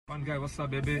One guy, what's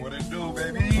up, baby? What it do,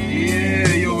 baby? Yeah,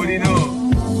 you already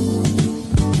know.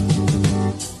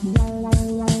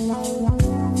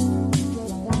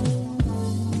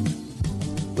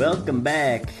 Welcome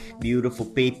back, beautiful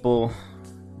people.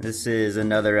 This is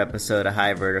another episode of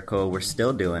High Vertical. We're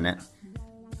still doing it.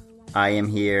 I am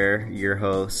here, your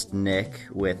host, Nick,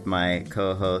 with my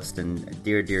co-host and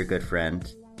dear good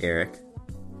friend, Eric.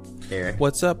 Eric.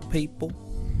 What's up, people?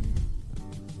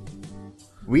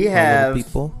 We have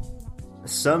people.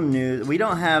 some news. We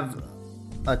don't have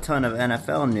a ton of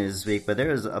NFL news this week, but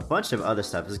there's a bunch of other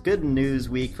stuff. It's a good news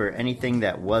week for anything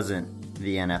that wasn't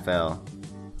the NFL.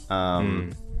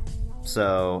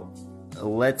 So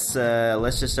let's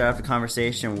just start off the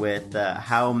conversation with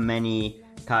how many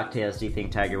cocktails do you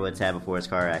think Tiger Woods had before his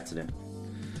car accident?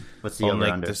 What's the over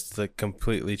under? This is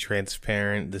completely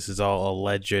transparent. This is all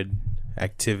alleged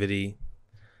activity.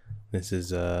 This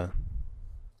is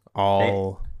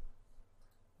all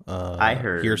I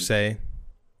heard hearsay.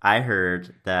 I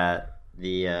heard that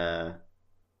the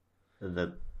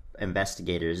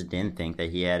investigators didn't think that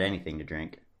he had anything to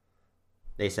drink.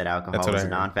 They said alcohol was a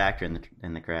non-factor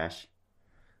in the crash.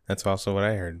 That's also what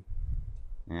I heard.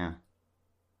 Yeah,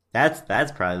 that's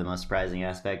probably the most surprising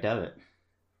aspect of it.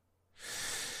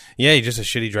 Yeah, he's just a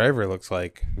shitty driver, it looks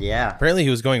like. Yeah. Apparently he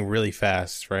was going really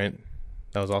fast, right?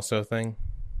 That was also a thing?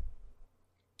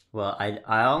 Well,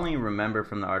 I only remember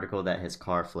from the article that his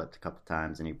car flipped a couple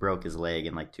times and he broke his leg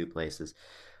in like two places.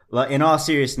 Well, in all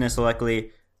seriousness,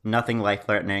 luckily, nothing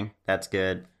life-threatening. That's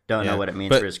good. Don't know what it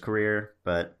means for his career,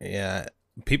 but... Yeah,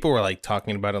 people were like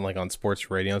talking about it like on sports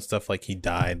radio and stuff, like he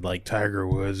died, like Tiger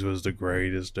Woods was the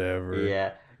greatest ever.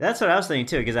 Yeah, that's what I was thinking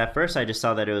too, because at first I just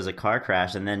saw that it was a car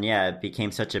crash, and then it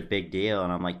became such a big deal,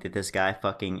 and I'm like, did this guy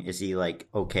is he like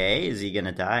okay? Is he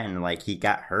gonna die? And like he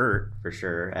got hurt for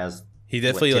sure, as he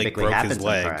definitely like broke his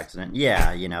leg. Car accident.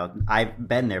 Yeah, I've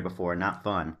been there before, not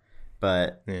fun,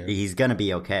 but he's gonna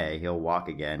be okay. He'll walk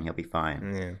again. He'll be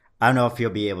fine. Yeah. I don't know if he'll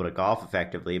be able to golf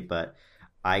effectively, but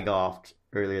I golfed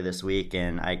earlier this week,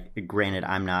 and granted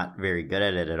I'm not very good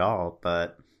at it at all,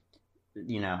 but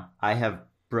I have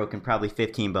broken probably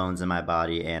 15 bones in my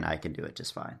body, and I can do it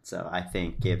just fine. So I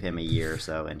think give him a year or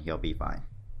so, and he'll be fine.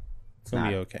 He'll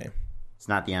be okay. It's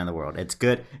not the end of the world. It's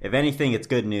good. If anything, it's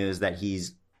good news that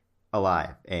he's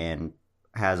alive and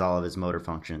has all of his motor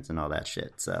functions and all that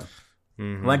shit. So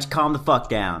why don't you calm the fuck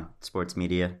down, sports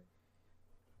media?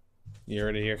 You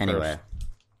heard it here first.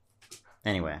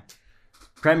 Anyway,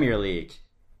 Premier League.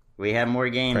 We have more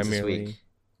games this week.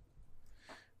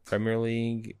 Premier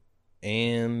League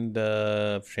and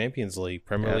Champions League.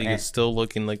 Premier League is still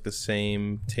looking like the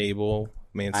same table.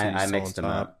 Man City's I still mixed on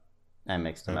them top. up. I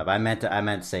mixed them up. I meant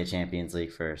to say Champions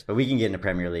League first, but we can get into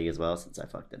Premier League as well since I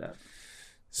fucked it up.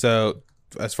 So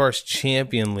as far as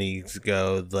Champion Leagues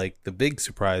go, like the big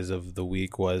surprise of the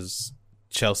week was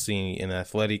Chelsea and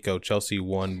Atletico. Chelsea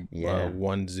won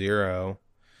 1-0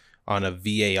 on a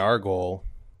VAR goal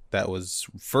that was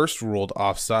first ruled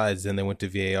offsides, then they went to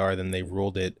VAR, then they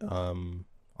ruled it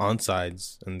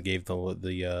onsides and gave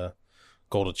the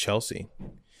goal to Chelsea,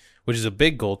 which is a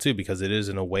big goal too because it is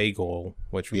an away goal,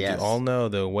 which we all know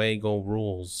the away goal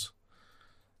rules,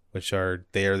 which are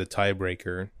the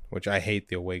tiebreaker, which I hate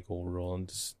the away goal rule and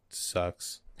just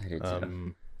sucks. I did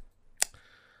too.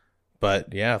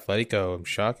 But yeah, Atletico,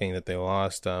 shocking that they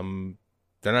lost. They're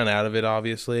not out of it,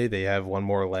 obviously. They have one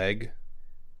more leg,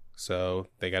 so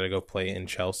they got to go play in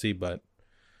Chelsea. But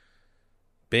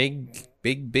big,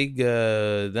 not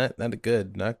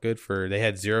good for. They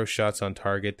had 0 shots on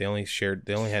target. They only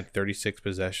had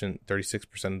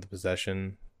 36% of the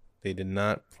possession. They did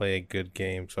not play a good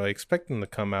game, so I expect them to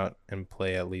come out and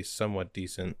play at least somewhat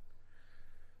decent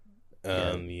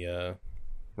on the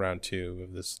round 2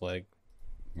 of this leg.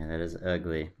 Yeah, that is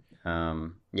ugly.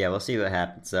 We'll see what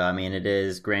happens. So, I mean,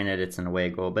 granted, it's an away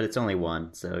goal, but it's only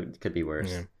one, so it could be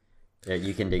worse. Yeah.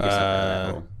 You can dig yourself out of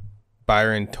that hole.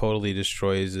 Bayern totally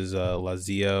destroys his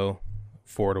Lazio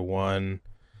 4-1.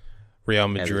 Real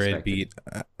Madrid beat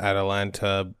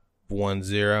Atalanta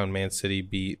 1-0, and Man City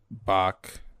beat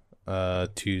Bach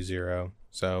 2-0.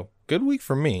 So, good week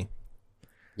for me.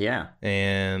 Yeah.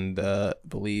 And I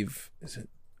believe,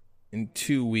 in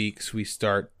 2 weeks, we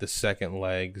start the second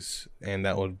legs, and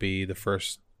that would be the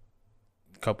first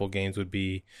couple games would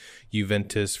be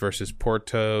Juventus versus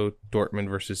Porto, Dortmund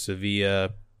versus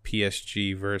Sevilla,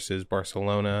 PSG versus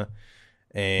Barcelona,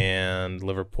 and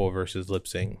Liverpool versus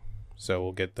Leipzig. So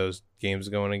we'll get those games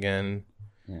going again.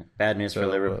 Yeah. Bad news for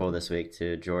Liverpool this week,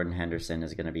 too. Jordan Henderson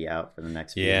is going to be out for the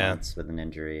next few months with an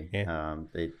injury. Yeah.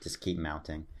 They just keep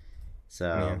mounting.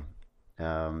 So,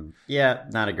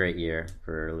 not a great year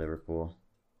for Liverpool.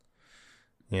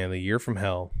 Yeah, the year from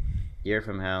hell. Year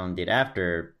from hell, indeed.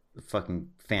 After a fucking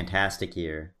fantastic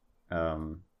year.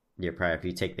 Year prior, if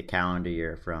you take the calendar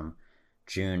year from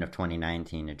June of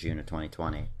 2019 to June of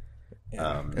 2020.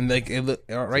 And like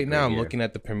right now, I'm looking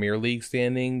at the Premier League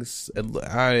standings.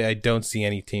 I don't see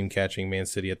any team catching Man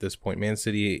City at this point. Man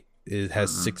City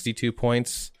has 62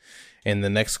 points, and the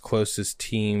next closest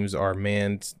teams are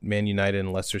Man United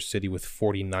and Leicester City with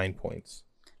 49 points.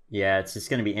 Yeah, it's just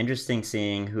going to be interesting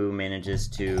seeing who manages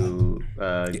to.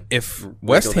 If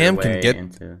West Ham can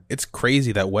get, it's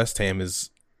crazy that West Ham is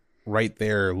right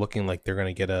there, looking like they're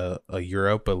going to get a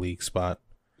Europa League spot.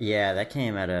 Yeah, that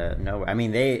came out of nowhere. I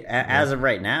mean, as of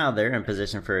right now, they're in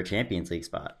position for a Champions League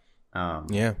spot.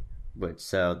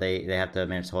 So they have to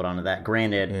manage to hold on to that.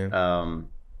 Granted,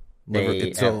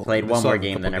 they have played one more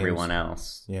game than everyone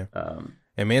else. Yeah,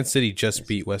 and Man City just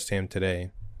beat West Ham today.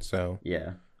 So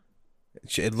yeah,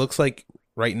 it looks like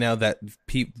right now that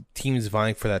teams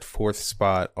vying for that fourth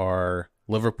spot are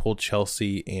Liverpool,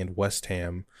 Chelsea, and West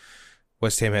Ham.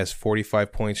 West Ham has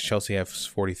 45 points, Chelsea has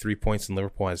 43 points, and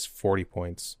Liverpool has 40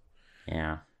 points.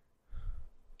 Yeah.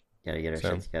 Got to get our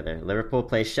shit together. Liverpool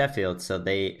plays Sheffield, so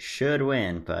they should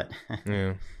win, but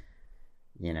yeah.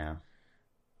 You know,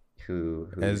 who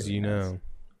as you know.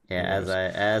 Yeah,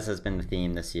 as has been the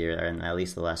theme this year, and at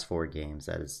least the last 4 games,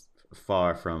 that is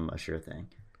far from a sure thing.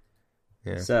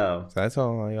 Yeah. So that's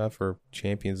all I got for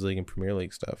Champions League and Premier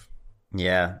League stuff.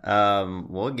 Yeah,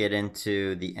 we'll get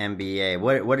into the NBA.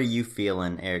 What are you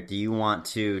feeling, Eric? Do you want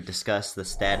to discuss the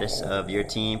status of your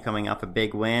team coming off a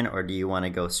big win, or do you want to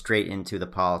go straight into the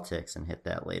politics and hit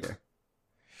that later?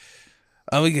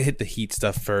 We can hit the Heat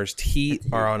stuff first. Heat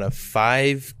are on a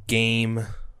 5-game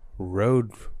win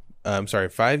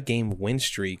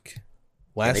streak.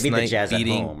 Last they beat night, the Jazz at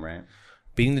home, right?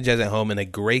 Beating the Jazz at home in a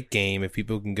great game. If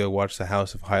people can go watch the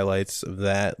House of Highlights of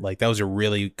that, like that was a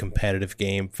really competitive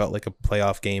game. Felt like a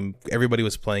playoff game. Everybody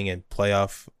was playing in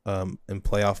playoff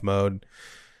mode.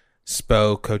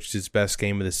 Spo coached his best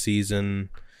game of the season.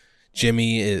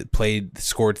 Jimmy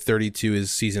scored 32,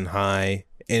 his season high,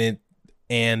 and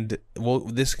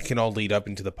this can all lead up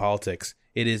into the politics.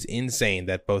 It is insane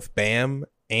that both Bam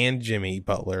and Jimmy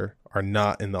Butler are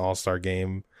not in the All-Star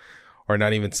game. Are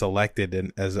not even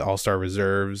selected as All-Star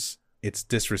reserves. It's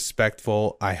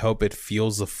disrespectful. I hope it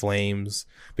fuels the flames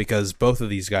because both of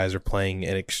these guys are playing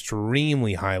at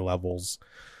extremely high levels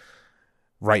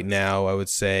right now, I would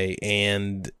say.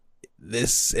 And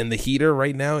the Heat are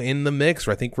right now in the mix.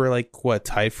 I think we're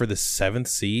tied for the 7th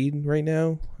seed right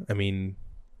now. I mean,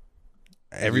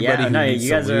 everybody who needs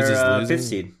to lose is losing. 5th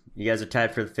seed. You guys are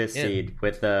tied for the 5th seed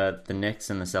with the Knicks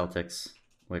and the Celtics,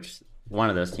 which one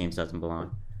of those teams doesn't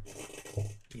belong.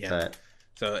 Yeah.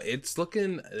 So it's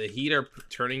looking, the Heat are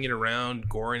turning it around.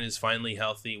 Goran is finally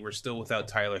healthy. We're still without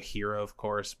Tyler Hero, of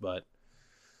course, but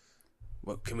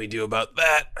what can we do about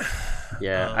that?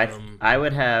 Yeah, I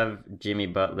would have Jimmy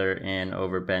Butler in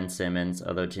over Ben Simmons,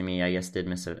 although Jimmy, I guess, did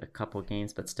miss a couple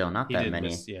games, but still not that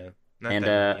many. Not that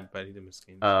many, but he did miss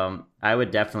games. I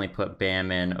would definitely put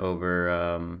Bam in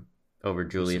over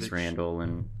Julius Randle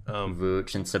and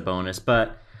Vooch and Sabonis,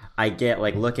 but I get,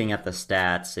 looking at the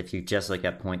stats, if you just look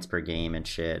at points per game and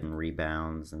shit and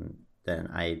rebounds, and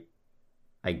then I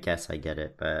guess I get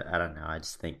it, but I don't know. I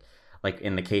just think,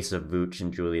 in the case of Vooch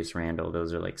and Julius Randle,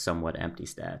 those are, somewhat empty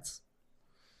stats.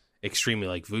 Extremely.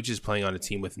 Vooch is playing on a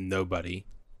team with nobody.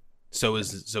 So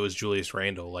is Julius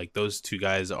Randle. Those two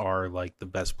guys are, the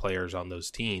best players on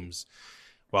those teams,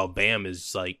 while Bam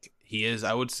is, he is,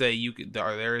 I would say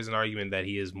there is an argument that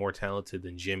he is more talented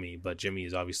than Jimmy, but Jimmy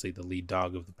is obviously the lead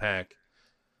dog of the pack.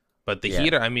 But the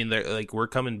Heat, I mean, they're we're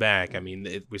coming back. I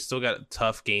mean, we still got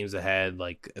tough games ahead.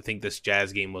 I think this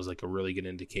Jazz game was a really good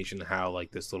indication of how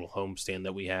this little homestand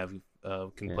that we have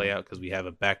can play out, because we have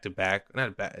a back-to-back.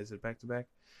 Is it back-to-back?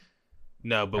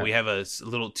 No, but we have a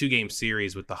little 2-game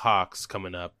series with the Hawks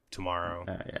coming up tomorrow.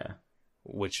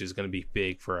 Which is going to be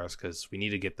big for us because we need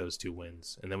to get those 2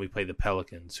 wins. And then we play the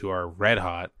Pelicans, who are red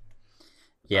hot.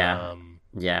 Yeah.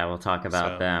 We'll talk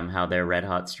about them, how their red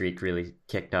hot streak really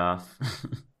kicked off.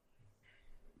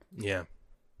 Yeah.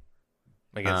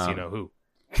 Against who?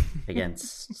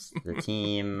 Against the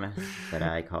team that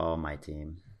I call my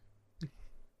team.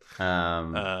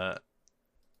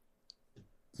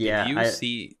 Did you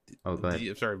see? Oh, go ahead.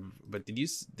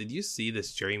 Did you see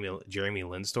this Jeremy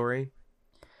Lin story?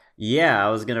 Yeah, I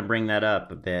was going to bring that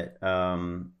up a bit.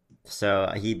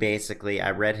 So he basically, I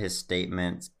read his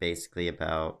statements basically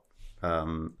about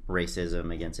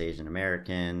racism against Asian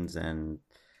Americans and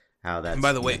how that's... And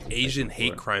by the way, Asian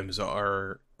hate crimes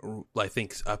are, I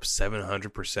think, up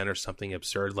 700% or something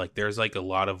absurd. There's a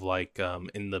lot of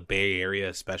in the Bay Area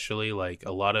especially,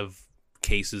 a lot of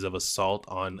cases of assault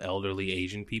on elderly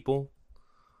Asian people.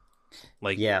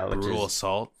 Like, brutal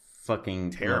assault.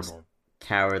 Fucking terrible,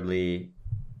 cowardly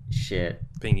shit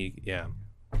thing.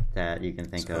 That you can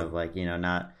think of, like, you know,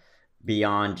 not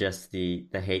beyond just the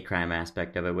hate crime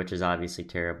aspect of it, which is obviously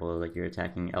terrible. Like, you're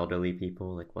attacking elderly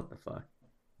people. Like, what the fuck,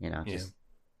 you know?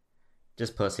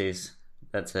 Just pussies.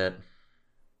 That's it.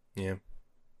 Yeah.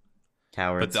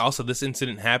 Cowards. But also, this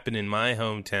incident happened in my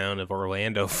hometown of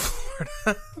Orlando,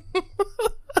 Florida.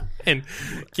 And,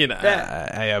 you know,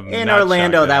 I am in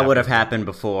Orlando, that would have happened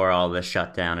before all the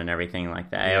shutdown and everything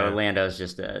like that. Yeah. Orlando's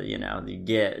just you know, you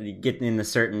get in the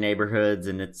certain neighborhoods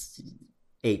and it's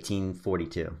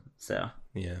 1842. So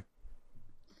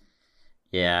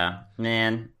yeah,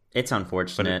 man, it's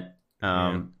unfortunate.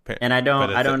 And I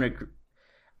don't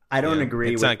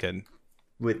agree. It's not good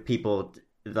with people.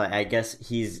 Like, I guess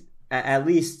he's, at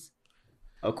least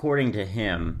according to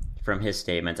him, from his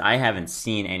statements, I haven't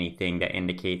seen anything that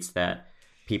indicates that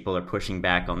people are pushing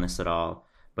back on this at all.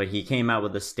 But he came out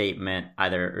with a statement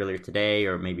either earlier today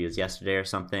or maybe it was yesterday or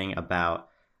something about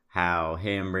how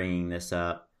him bringing this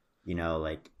up, you know,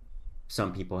 like,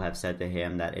 some people have said to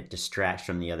him that it distracts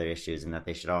from the other issues and that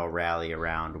they should all rally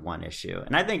around one issue.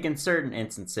 And I think in certain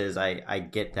instances, I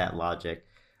get that logic.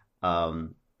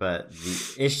 But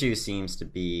the issue seems to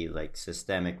be, like,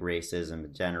 systemic racism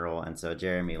in general. And so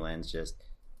Jeremy Lin's just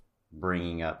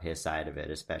bringing up his side of it,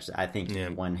 especially. I think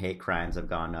when hate crimes have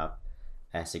gone up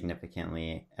as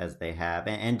significantly as they have,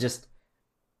 and just,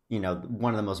 you know,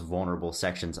 one of the most vulnerable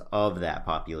sections of that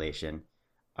population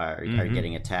are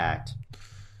getting attacked.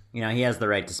 You know, he has the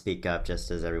right to speak up, just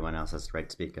as everyone else has the right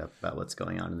to speak up about what's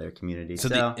going on in their community. So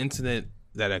the incident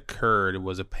that occurred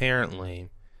was apparently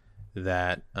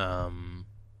that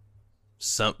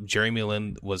Jeremy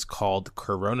Lin was called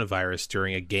coronavirus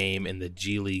during a game in the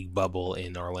G League bubble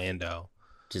in Orlando,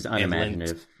 which is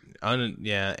unimaginative.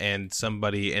 And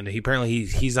somebody, and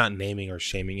he's not naming or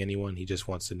shaming anyone. He just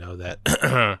wants to know that,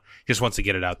 he just wants to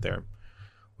get it out there,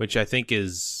 which I think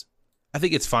it's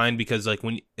fine, because, like,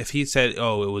 if he said,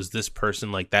 "Oh, it was this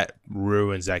person," like, that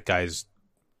ruins that guy's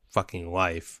fucking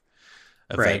life.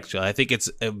 Eventually, right. I think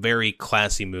it's a very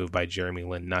classy move by Jeremy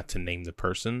Lin not to name the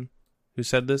person who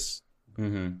said this.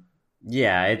 Mm-hmm.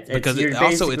 Yeah, because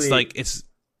it's like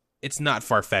it's not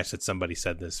far fetched that somebody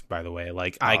said this. By the way,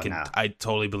 like, I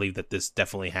totally believe that this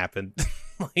definitely happened.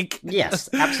 Like, yes,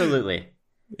 absolutely.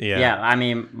 Yeah. I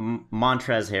mean,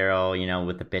 Montrezl Harrell, you know,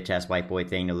 with the bitch ass white boy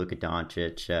thing to Luka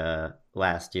Doncic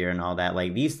last year and all that.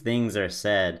 Like, these things are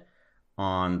said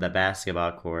on the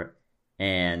basketball court,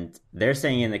 and they're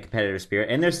saying it in the competitive spirit,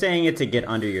 and they're saying it to get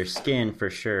under your skin for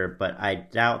sure. But I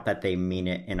doubt that they mean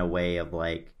it in a way of,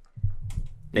 like,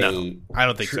 no, I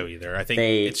don't think so either. I think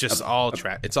it's just all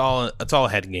it's all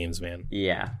head games, man.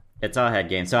 Yeah, it's all head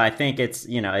games. So I think it's,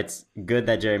 you know, it's good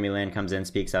that Jeremy Lin comes in,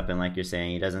 speaks up, and, like you're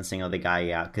saying, he doesn't single the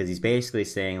guy out, because he's basically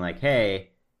saying, like, hey,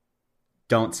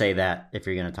 don't say that if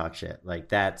you're gonna talk shit. Like,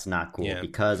 that's not cool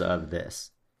because of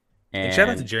this. And shout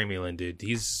out to Jeremy Lin, dude.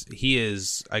 He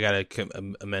is. I gotta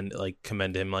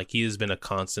commend him. Like, he has been a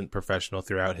constant professional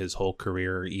throughout his whole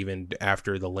career, even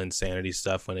after the Linsanity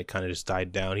stuff, when it kind of just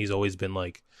died down. He's always been,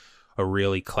 like, a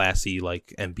really classy,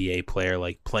 like, NBA player.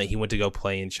 Like, he went to go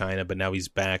play in China, but now he's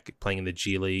back playing in the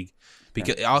G League.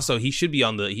 Because also he should be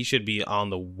on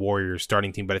the Warriors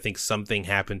starting team, but I think something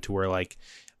happened to where, like,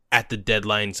 at the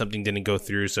deadline something didn't go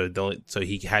through, so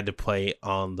he had to play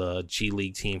on the G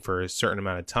League team for a certain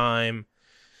amount of time.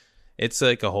 It's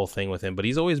like a whole thing with him, but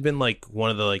he's always been, like,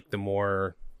 one of the, like, the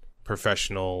more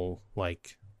professional,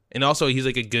 like, and also he's,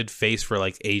 like, a good face for,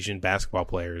 like, Asian basketball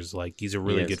players. Like, he's a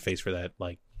really good face for that,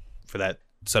 like, for that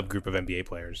subgroup of NBA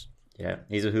players. Yeah,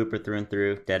 he's a hooper through and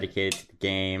through, dedicated to the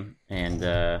game, and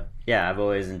I've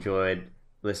always enjoyed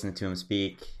listening to him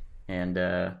speak.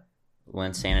 And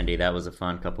Linsanity, that was a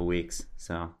fun couple weeks.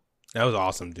 So that was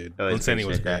awesome, dude. Linsanity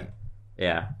was great.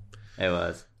 Yeah, it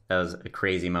was. That was a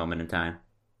crazy moment in time.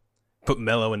 Put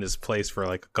Melo in his place for,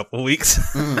 like, a couple weeks.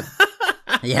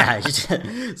 Yeah,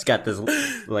 he's got this,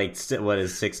 like, what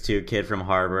is 6'2" kid from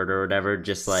Harvard or whatever,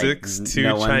 just, like,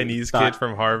 6'2" Chinese kid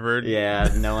from Harvard. Yeah,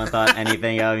 no one thought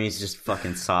anything of him. He's just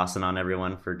fucking saucing on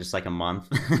everyone for just, like, a month.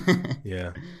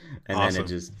 Yeah, and awesome. Then it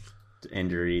just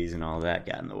injuries and all that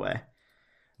got in the way.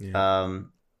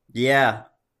 Yeah.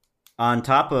 On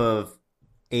top of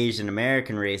Asian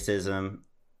American racism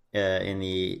in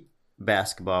the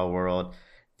basketball world,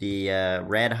 the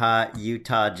red hot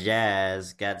Utah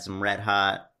Jazz got some red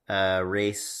hot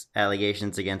race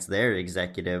allegations against their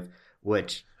executive,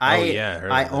 which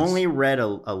I only read a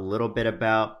little bit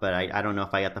about, but I don't know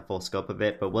if I got the full scope of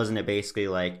it. But wasn't it basically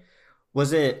like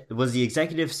Was the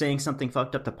executive saying something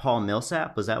fucked up to Paul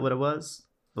Millsap? Was that what it was?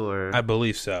 Or I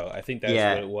believe so. I think that's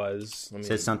what it was.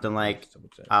 Said something like, pull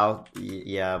up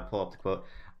the quote.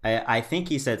 I think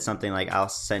he said something like, "I'll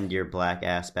send your black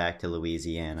ass back to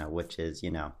Louisiana," which is,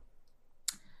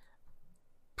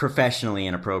 professionally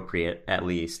inappropriate, at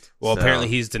least. Well, apparently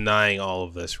he's denying all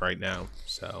of this right now.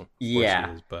 So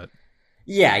yeah, but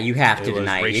yeah, you have to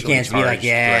deny it. You can't be like,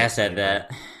 "Yeah, I said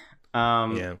that."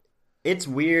 Yeah, it's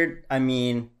weird. I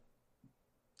mean,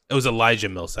 it was Elijah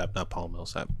Millsap, not Paul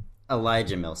Millsap.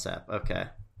 Elijah Millsap. Okay.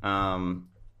 Are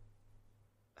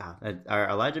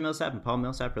Elijah Millsap and Paul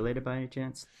Millsap related by any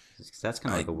chance? Because that's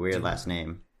kind of like a weird last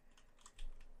name.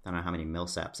 I don't know how many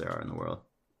Millsaps there are in the world.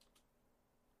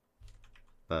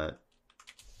 But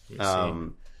I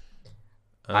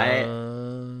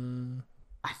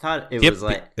thought it was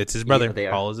like it's his brother.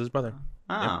 Paul is his brother.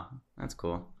 Oh, that's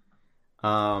cool.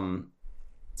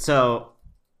 So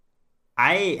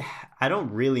I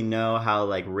don't really know how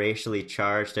like racially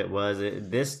charged it was.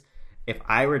 If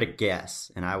I were to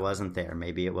guess, and I wasn't there,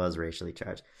 maybe it was racially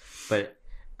charged. But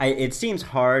it seems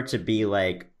hard to be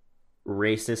like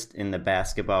racist in the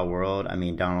basketball world. I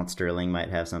mean, Donald Sterling might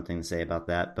have something to say about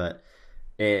that, but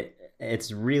it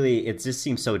just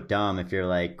seems so dumb if you're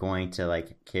like going to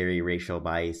like carry racial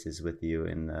biases with you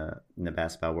in the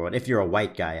basketball world. If you're a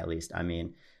white guy, at least. I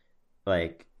mean,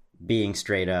 like, being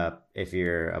straight up, if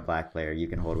you're a black player, you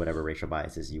can hold whatever racial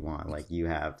biases you want. Like, you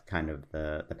have kind of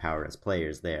the power as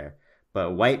players there.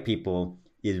 But white people,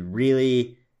 is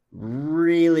really,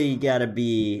 really got to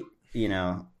be,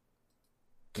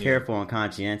 careful and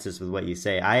conscientious with what you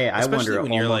say. I wonder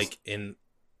when you're like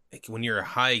when you're a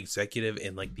high executive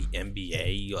in like the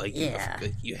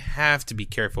NBA, you have to be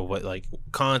careful what like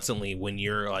constantly when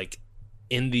you're like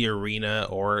in the arena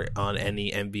or on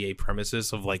any NBA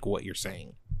premises of like what you're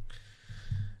saying.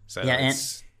 So yeah,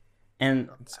 and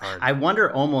I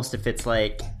wonder almost if it's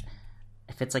like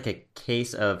a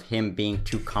case of him being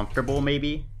too comfortable,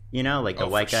 maybe, like the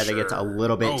white guy that gets a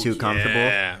little bit too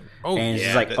comfortable. And he's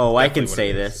just like, I can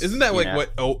say this. Isn't that like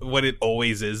what it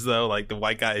always is though? Like the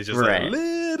white guy is just like a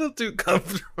little too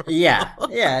comfortable.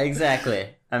 Yeah, exactly.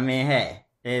 I mean, hey,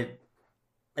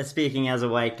 speaking as a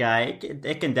white guy,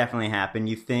 it can definitely happen.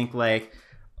 You think like,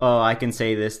 I can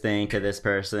say this thing to this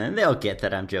person, and they'll get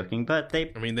that I'm joking. But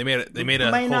they made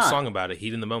a whole song about it.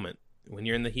 Heat in the moment. When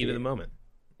you're in the heat of the moment.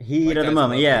 Heat of the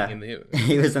moment, yeah.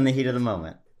 He was in the heat of the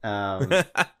moment.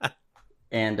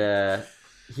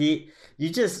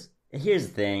 Here's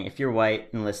the thing. If you're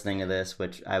white and listening to this,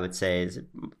 which I would say is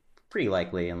pretty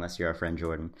likely, unless you're our friend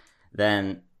Jordan,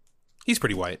 then he's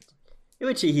pretty white.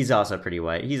 Which he's also pretty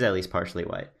white. He's at least partially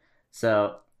white.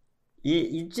 So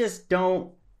you just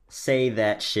don't say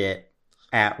that shit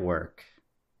at work.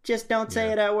 Just don't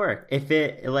say it at work. If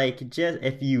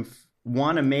you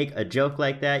want to make a joke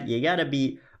like that, you gotta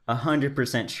be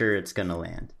 100% sure it's gonna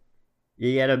land.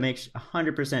 You gotta make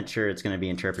 100% sure it's gonna be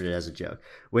interpreted as a joke.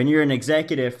 When you're an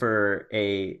executive for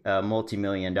a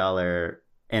multi-million-dollar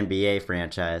NBA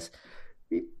franchise,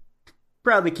 you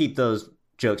probably keep those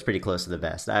jokes pretty close to the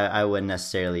vest. I wouldn't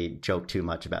necessarily joke too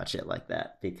much about shit like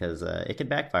that because it could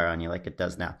backfire on you like it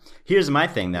does now. Here's my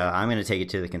thing, though. I'm going to take it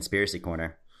to the conspiracy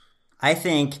corner. I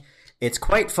think it's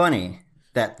quite funny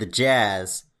that the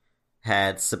Jazz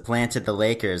had supplanted the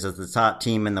Lakers as the top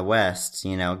team in the West,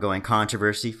 going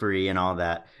controversy-free and all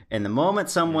that. And the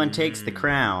moment someone takes the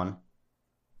crown,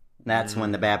 that's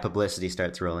when the bad publicity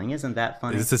starts rolling. Isn't that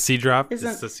funny? Is this a C drop? Is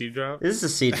this a C drop? This is a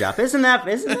C drop. Isn't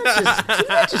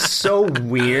that just so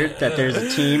weird that there's a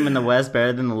team in the West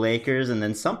better than the Lakers, and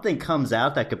then something comes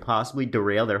out that could possibly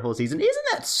derail their whole season? Isn't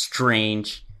that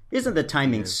strange? Isn't the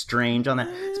timing strange on that?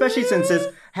 Especially since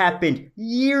this happened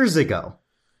years ago.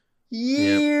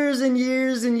 Years and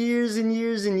years and years and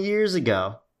years and years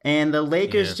ago. And the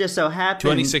Lakers just so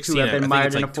happen to have been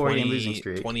mired in a 4-game losing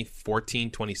streak.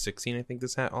 2014, 2016, I think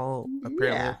this all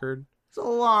apparently occurred. It's a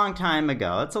long time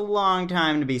ago. It's a long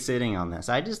time to be sitting on this.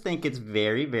 I just think it's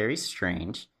very, very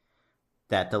strange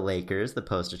that the Lakers, the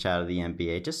poster child of the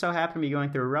NBA, just so happen to be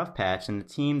going through a rough patch, and the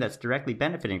team that's directly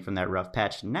benefiting from that rough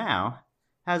patch now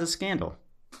has a scandal.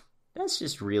 That's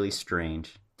just really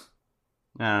strange.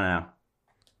 I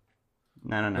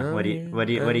don't know. What do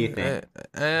you think?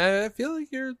 I feel like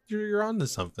you're onto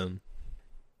something.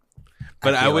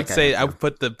 But I would say I would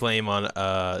put the blame on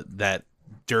that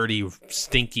dirty,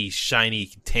 stinky,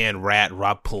 shiny, tan rat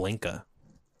Rob Pelinka.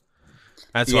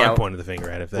 That's what I'm pointing the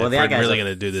finger at. If we're really going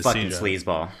to do this, fucking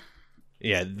sleazeball.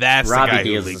 Yeah, that's Robbie the guy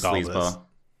who leaked all this.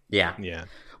 Yeah.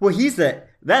 Well,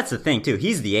 that's the thing too.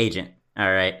 He's the agent. All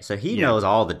right, so he knows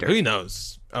all the dirt. Who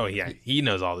knows? Oh yeah, he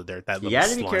knows all the dirt. That you got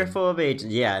to be careful of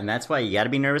agents. Yeah, and that's why you got to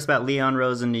be nervous about Leon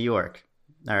Rose in New York.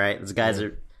 All right, those guys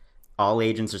are all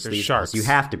agents are sleazeballs. You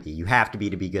have to be. You have to be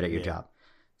good at your job.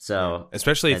 So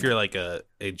especially if you're like a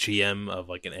GM of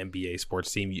like an NBA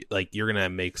sports team, you're gonna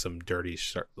make some dirty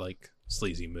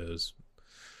sleazy moves.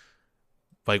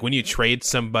 Like when you trade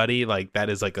somebody, like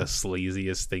that is like the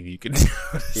sleaziest thing you can do.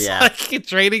 Like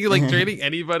trading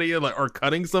anybody or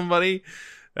cutting somebody.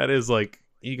 That is like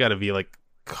you got to be like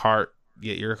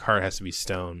your heart has to be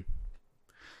stone.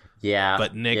 Yeah,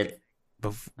 but Nick,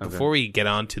 before we get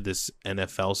on to this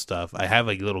NFL stuff, I have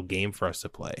a little game for us to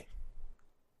play.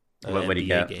 What do you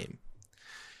got? Game.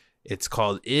 It's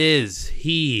called Is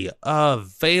He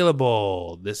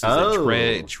Available? This is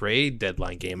a trade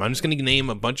deadline game. I'm just going to name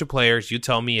a bunch of players. You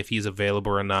tell me if he's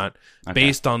available or not,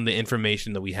 based on the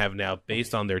information that we have now,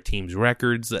 based on their team's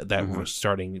records that we're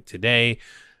starting today,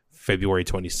 February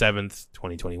 27th,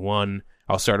 2021.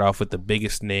 I'll start off with the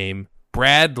biggest name,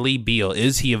 Bradley Beal.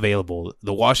 Is he available?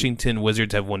 The Washington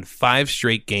Wizards have won 5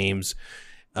 straight games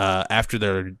after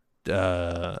their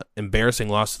embarrassing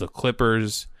loss to the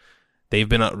Clippers. They've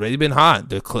been hot.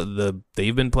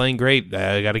 They've been playing great.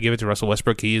 I got to give it to Russell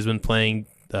Westbrook. He has been playing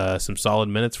some solid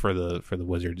minutes for the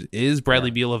Wizards. Is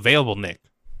Bradley Beal available, Nick?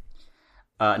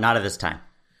 Not at this time.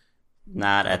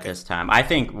 Not at this time. I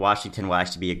think Washington will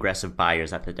actually be aggressive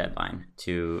buyers at the deadline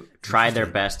to try their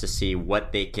best to see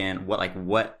what peak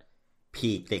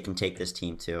they can take this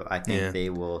team to. I think they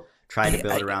will try to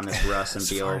build around this Russ and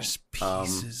Beal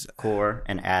core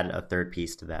and add a third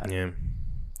piece to that. Yeah.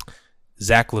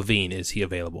 Zach LaVine, is he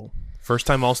available?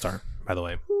 First-time All-Star, by the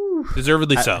way.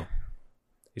 Deservedly so.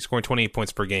 He's scoring 28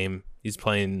 points per game. He's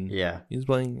playing. Yeah, he's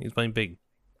playing big.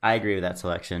 I agree with that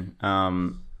selection. I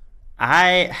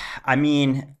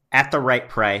mean, at the right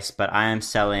price, but I am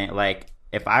selling. Like,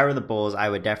 if I were the Bulls, I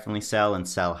would definitely sell and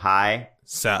sell high.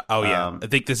 I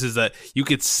think this is you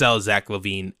could sell Zach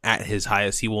LaVine at his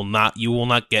highest. You will not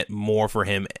get more for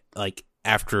him. Like.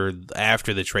 After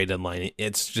the trade deadline,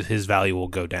 it's just his value will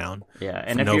go down. Yeah,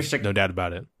 and no doubt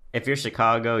about it. If you're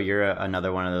Chicago, you're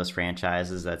another one of those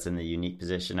franchises that's in the unique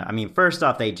position. I mean, first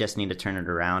off, they just need to turn it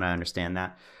around. I understand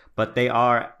that, but they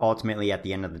are ultimately at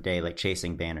the end of the day like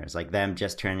chasing banners. Like them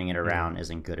just turning it around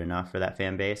isn't good enough for that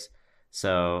fan base.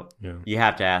 So you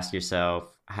have to ask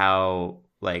yourself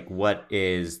what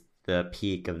is the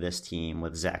peak of this team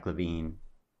with Zach LaVine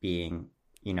being,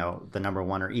 the number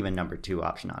 1 or even number 2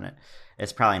 option on it.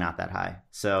 It's probably not that high.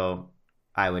 So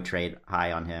I would trade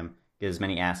high on him, get as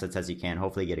many assets as you can,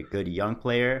 hopefully get a good young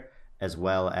player as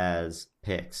well as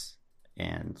picks,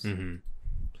 and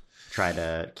try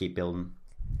to keep building.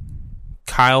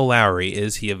 Kyle Lowry,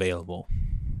 is he available?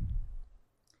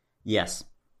 Yes.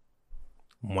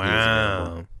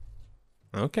 Wow.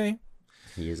 Okay.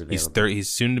 He is available. He's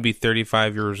soon to be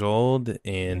 35 years old,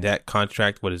 and that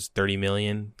contract, what is $30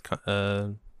 million?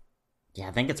 Yeah,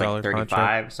 I think it's like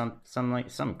 35, some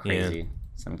crazy.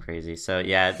 So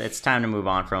yeah, it's time to move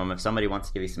on from him. If somebody wants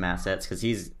to give you some assets,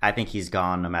 because I think he's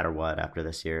gone no matter what after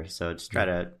this year. So just try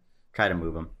to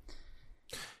move him.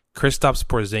 Kristaps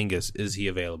Porzingis, is he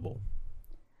available?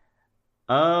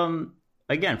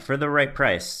 Again, for the right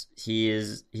price, he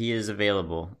is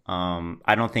available.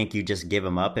 I don't think you just give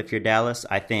him up if you're Dallas.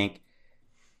 I think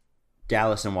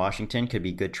Dallas and Washington could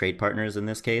be good trade partners in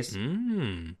this case,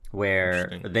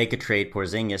 where they could trade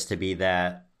Porzingis to be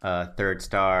that third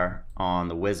star on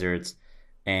the Wizards,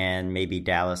 and maybe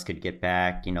Dallas could get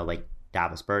back, like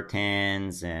Davis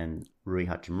Bertans and Rui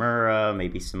Hachimura,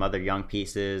 maybe some other young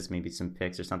pieces, maybe some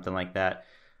picks or something like that.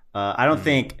 I don't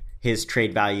think his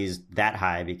trade value is that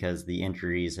high because the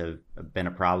injuries have been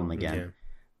a problem again. Yeah.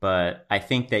 But I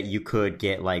think that you could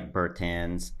get like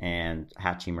Bertans and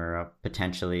Hachimura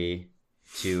potentially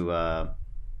to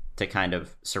kind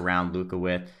of surround Luka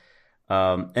with.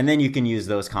 And then you can use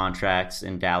those contracts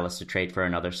in Dallas to trade for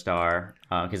another star.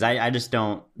 Because I just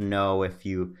don't know if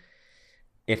the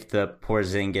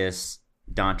Porzingis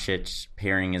Doncic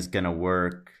pairing is going to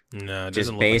work. No, it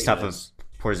just based off of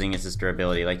Porzingis'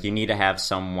 durability. Like, you need to have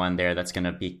someone there that's going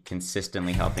to be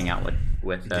consistently helping out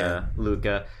with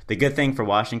Luka. The good thing for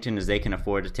Washington is they can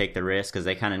afford to take the risk because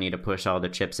they kind of need to push all the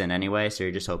chips in anyway. So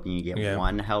you're just hoping you get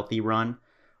one healthy run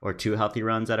or 2 healthy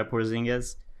runs out of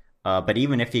Porzingis. But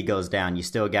even if he goes down, you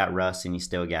still got Russ and you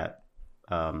still got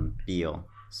Beal.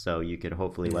 So you could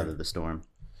hopefully weather the storm.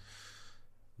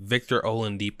 Victor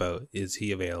Oladipo, is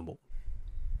he available?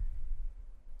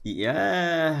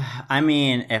 Yeah, I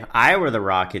mean, if I were the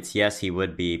Rockets, yes, he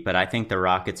would be. But I think the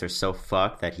Rockets are so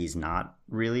fucked that he's not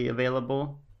really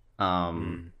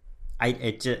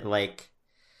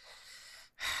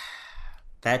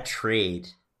that trade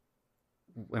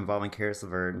involving Karis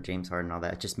LeVert and James Harden and all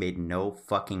that just made no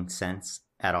fucking sense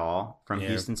at all from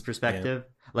Houston's perspective.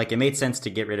 Like, it made sense to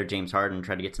get rid of James Harden and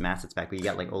try to get some assets back, but you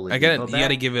got like Oladipo back.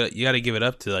 You got to give it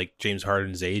up to like James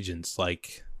Harden's agents.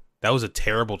 Like, that was a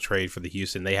terrible trade for the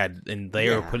Houston. They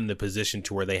were put in the position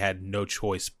to where they had no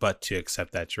choice but to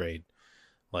accept that trade.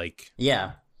 Like,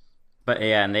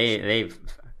 and they've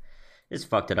just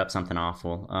fucked it up something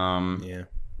awful.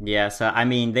 So I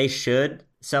mean, they should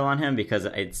sell on him because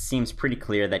it seems pretty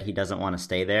clear that he doesn't want to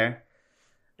stay there.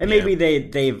 And maybe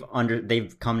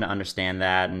they've come to understand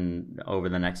that, and over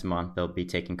the next month they'll be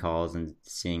taking calls and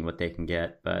seeing what they can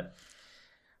get. But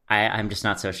I'm just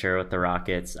not so sure with the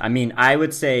Rockets. I mean, I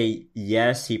would say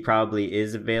yes, he probably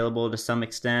is available to some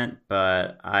extent,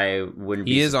 but I wouldn't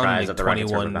be surprised that the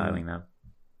Rockets are reviling them.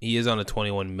 He is on a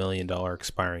 $21 million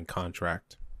expiring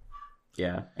contract.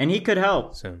 Yeah, and he could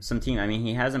help some team. I mean,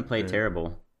 he hasn't played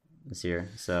terrible this year,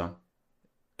 so.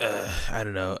 I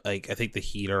don't know. Like, I think the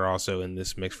Heat are also in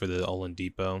this mix for the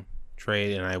Oladipo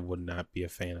trade, and I would not be a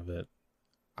fan of it.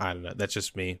 I don't know. That's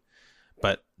just me.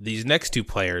 But these next two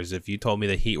players, if you told me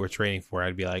the Heat were trading for,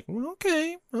 I'd be like,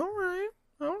 okay, all right,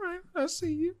 I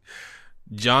see you.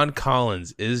 John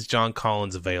Collins. Is John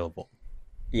Collins available?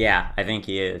 Yeah, I think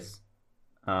he is.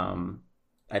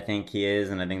 I think he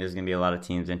is, and I think there's going to be a lot of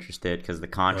teams interested because the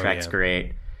contract's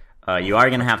great. You are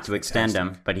going to have to extend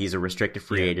him, but he's a restricted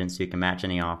free agent, so you can match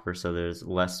any offer. So there's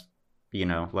less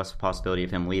possibility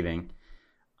of him leaving.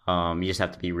 You just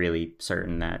have to be really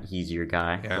certain that he's your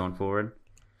guy going forward.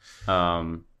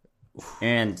 And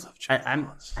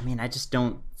I just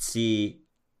don't see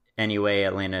any way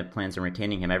Atlanta plans on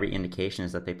retaining him. Every indication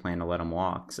is that they plan to let him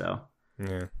walk. So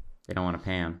they don't want to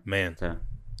pay him. Man, so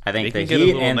I think the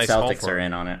Heat and Celtics are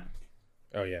in on it.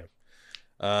 Oh yeah.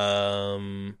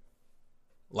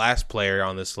 Last player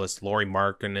on this list, Lauri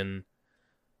Markkanen.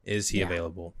 Is he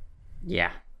available?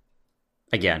 Yeah.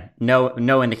 Again,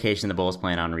 no indication the Bulls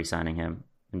plan on re-signing him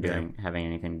and having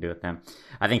anything to do with them.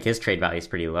 I think his trade value is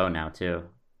pretty low now too.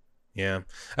 Yeah,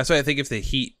 that's why I think if the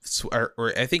Heat,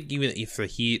 or I think even if the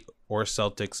Heat or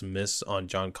Celtics miss on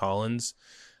John Collins,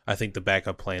 I think the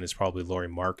backup plan is probably Lauri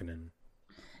Markkanen.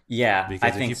 Yeah,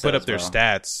 because if you put up their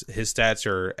stats, his stats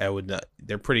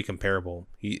they're pretty comparable.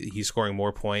 He's scoring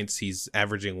more points. He's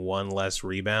averaging one less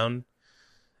rebound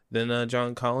than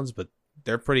John Collins, but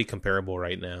they're pretty comparable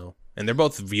right now. And they're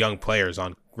both young players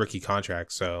on rookie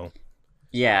contracts, so.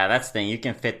 Yeah, that's the thing. You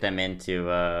can fit them into,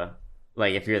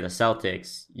 like if you're the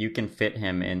Celtics, you can fit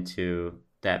him into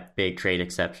that big trade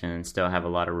exception and still have a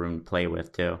lot of room to play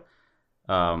with too.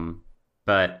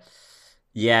 But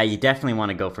yeah, you definitely want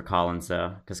to go for Collins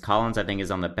though, because Collins I think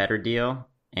is on the better deal,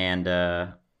 and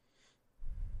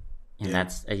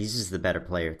he's just the better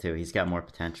player too. He's got more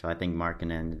potential. I think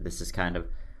Markkanen, this is kind of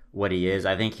what he is.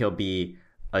 I think he'll be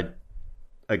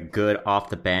a good off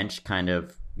the bench kind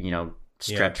of,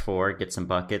 stretch forward, get some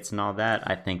buckets and all that.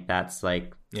 I think that's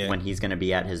like when he's going to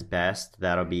be at his best,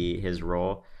 that'll be his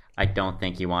role. I don't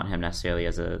think you want him necessarily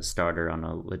as a starter on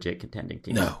a legit contending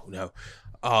team. No.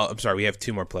 I'm sorry, we have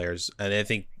two more players, and I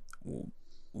think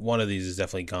one of these is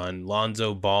definitely gone.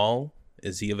 Lonzo Ball,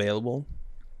 is he available?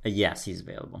 Yes, he's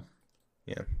available.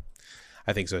 Yeah,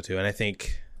 I think so too. And I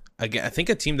think a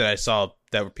team that I saw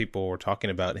that people were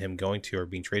talking about him going to or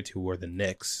being traded to were the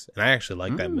Knicks, and I actually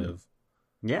like that move.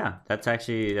 Yeah, that's a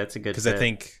good because I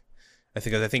think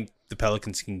the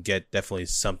Pelicans can get definitely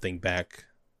something back,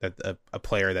 that a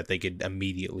player that they could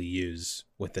immediately use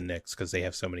with the Knicks because they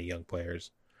have so many young players.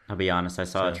 I'll be honest, I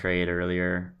saw a trade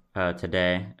earlier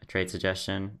today, a trade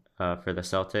suggestion for the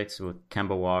Celtics with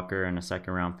Kemba Walker and a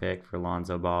second-round pick for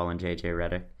Lonzo Ball and JJ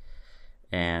Redick.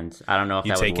 And I don't know if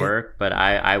that would work, but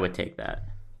I would take that.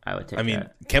 I mean,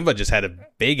 Kemba just had a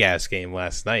big-ass game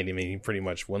last night. I mean, he pretty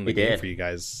much won the game for you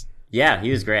guys. Yeah,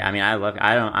 he was great. I mean,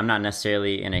 I'm not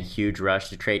necessarily in a huge rush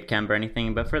to trade Kemba or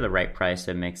anything, but for the right price,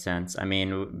 it makes sense. I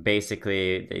mean,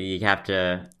 basically, you have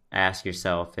to ask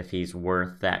yourself if he's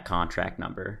worth that contract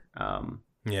number.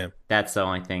 That's the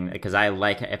only thing, because I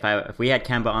like if we had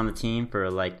Kemba on the team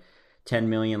for like $10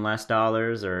 million less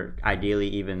dollars, or ideally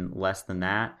even less than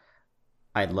that,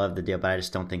 I'd love the deal, but I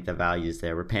just don't think the value is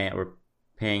there. We're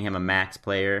paying him a max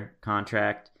player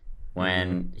contract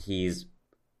when he's,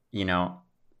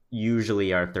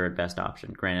 usually our third best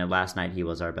option. Granted, last night he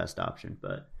was our best option,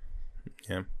 but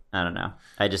I don't know.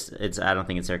 I don't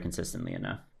think it's there consistently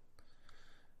enough.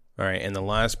 All right, and the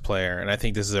last player, and I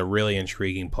think this is a really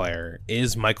intriguing player,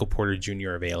 is Michael Porter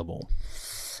Jr. available?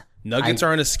 Nuggets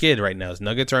are on a skid right now.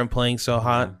 Nuggets aren't playing so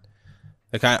hot.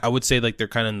 Like I would say, like they're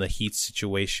kind of in the Heat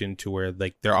situation to where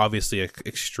like they're obviously an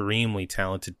extremely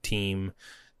talented team.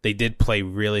 they did play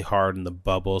really hard in the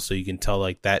bubble, so you can tell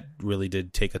like that really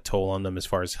did take a toll on them as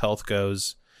far as health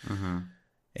goes. Mm-hmm.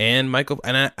 And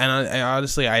I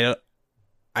honestly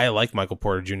I like Michael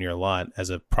Porter Jr. a lot as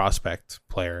a prospect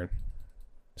player.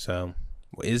 So,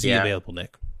 is he available,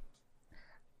 Nick?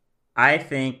 I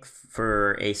think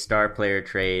for a star player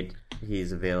trade,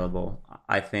 he's available.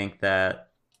 I think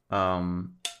that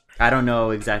I don't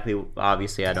know exactly.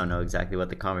 Obviously, I don't know exactly what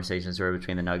the conversations were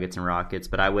between the Nuggets and Rockets,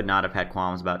 but I would not have had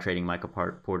qualms about trading Michael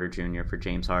Porter Jr. for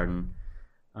James Harden.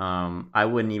 I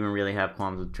wouldn't even really have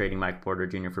qualms with trading Michael Porter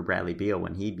Jr. for Bradley Beal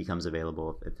when he becomes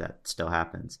available, if that still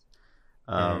happens.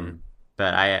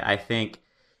 But I think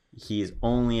he's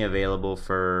only available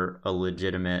for a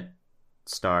legitimate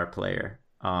star player.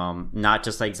 Not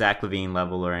just like Zach LaVine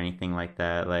level or anything like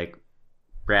that. Like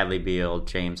Bradley Beal,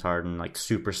 James Harden, like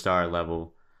superstar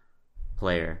level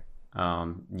player.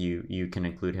 You can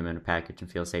include him in a package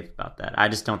and feel safe about that. I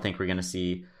just don't think we're going to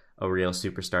see a real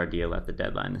superstar deal at the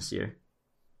deadline this year.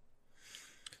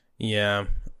 Yeah,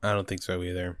 I don't think so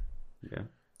either. Yeah.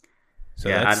 So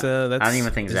yeah, that's I don't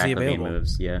even think Zach LaVine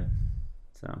moves. Yeah.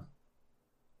 So.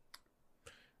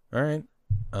 All right.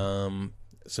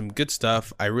 Some good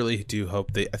stuff. I really do hope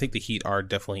I think the Heat are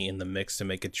definitely in the mix to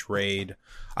make a trade.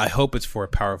 I hope it's for a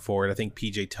power forward. I think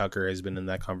PJ Tucker has been in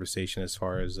that conversation as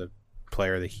far as a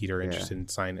player the Heat are interested in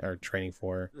signing or training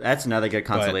for. That's another good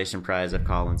consolation prize if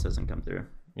Collins doesn't come through.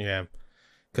 Yeah.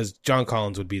 Because John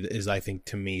Collins is I think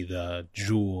to me the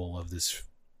jewel of this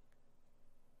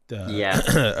of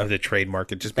the trade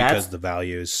market, just because the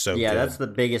value is so good. That's the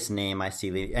biggest name I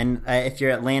see. And if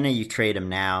you're Atlanta, you trade him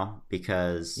now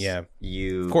because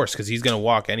of course, because he's going to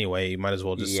walk anyway. You might as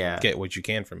well just get what you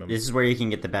can from him. This is where you can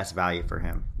get the best value for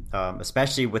him,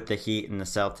 especially with the Heat and the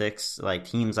Celtics. Like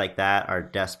teams like that are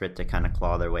desperate to kind of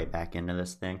claw their way back into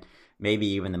this thing. Maybe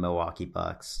even the Milwaukee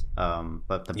Bucks,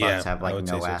 but the Bucks have like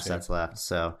no assets left.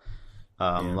 So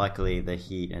luckily the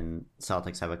Heat and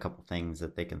Celtics have a couple things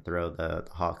that they can throw the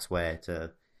Hawks' way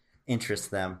to interest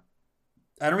them.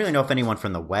 I don't really know if anyone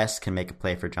from the West can make a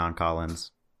play for John Collins.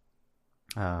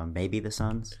 Maybe the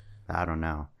Suns. I don't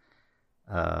know.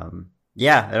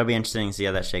 It'll be interesting to see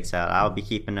how that shakes out. I'll be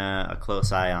keeping a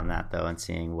close eye on that though and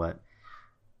seeing what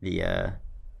the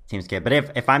teams get. But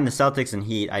if I'm the Celtics and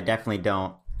Heat,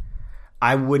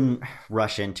 I wouldn't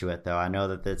rush into it, though. I know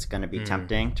that it's going to be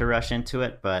tempting to rush into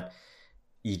it, but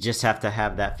you just have to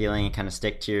have that feeling and kind of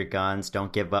stick to your guns.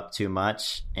 Don't give up too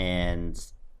much. And,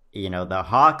 the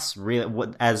Hawks,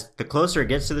 really, as the closer it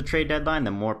gets to the trade deadline, the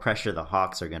more pressure the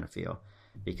Hawks are going to feel.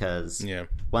 Because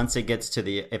once it gets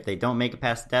to if they don't make it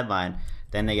past the deadline,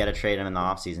 then they got to trade him in the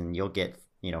offseason. You'll get,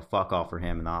 fuck all for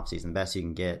him in the offseason. The best you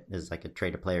can get is like a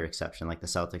trade a player exception, like the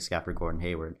Celtics got for Gordon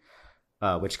Hayward,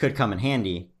 which could come in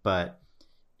handy, but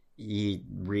you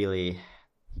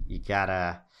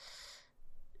gotta,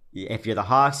 if you're the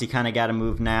Hawks, you kind of gotta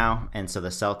move now. And so the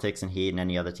Celtics and Heat and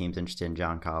any other teams interested in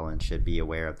John Collins should be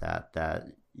aware of that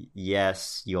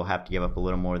yes, you'll have to give up a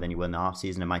little more than you would in the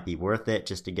offseason. It might be worth it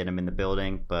just to get him in the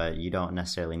building, but you don't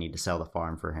necessarily need to sell the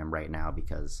farm for him right now,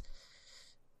 because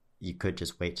you could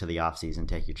just wait till the offseason,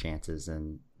 take your chances,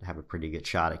 and have a pretty good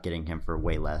shot at getting him for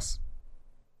way less.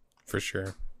 For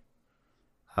sure.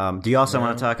 Do you also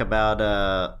want to talk about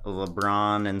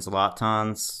LeBron and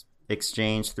Zlatan's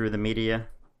exchange through the media?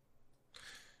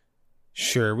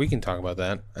 Sure, we can talk about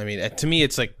that. I mean, to me,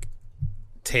 it's like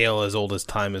tale as old as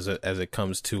time as it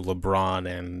comes to LeBron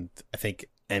and I think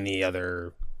any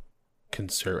other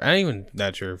conservative. I'm even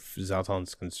not sure if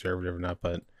Zlatan's conservative or not,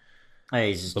 but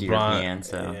he's just European,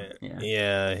 so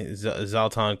yeah.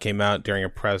 Zlatan came out during a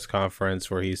press conference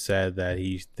where he said that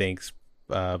he thinks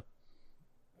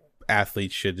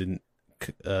athletes shouldn't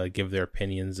give their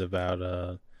opinions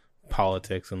about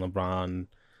politics, and LeBron,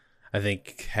 I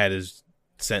think,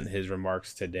 sent his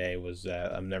remarks today was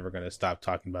that I'm never going to stop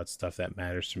talking about stuff that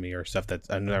matters to me, or stuff that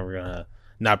I'm never going to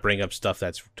not bring up stuff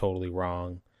that's totally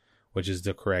wrong, which is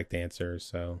the correct answer.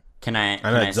 So can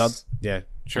I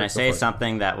say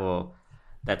something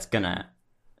that's going to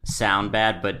sound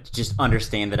bad, but just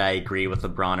understand that I agree with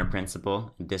LeBron in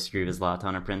principle and disagree with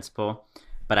Zlatan in principle.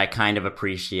 But I kind of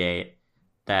appreciate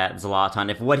that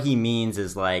Zlatan, if what he means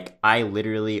is like, I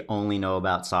literally only know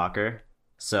about soccer,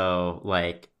 so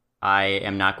like I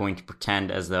am not going to pretend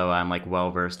as though I'm like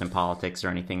well-versed in politics or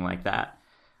anything like that.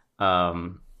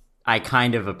 I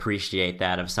kind of appreciate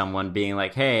that of someone being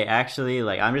like, hey, actually,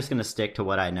 like I'm just going to stick to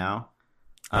what I know.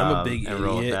 I'm a big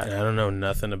idiot. I don't know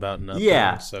nothing about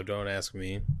nothing, so don't ask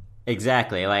me.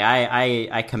 Exactly. Like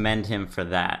I commend him for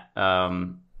that.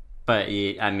 But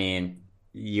I mean,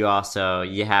 you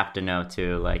have to know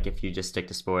too, like if you just stick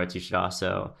to sports, you should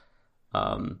also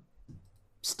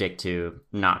stick to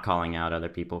not calling out other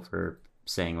people for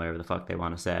saying whatever the fuck they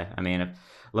want to say. I mean, if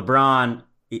LeBron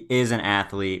is an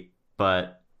athlete,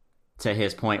 but to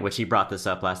his point, which he brought this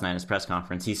up last night in his press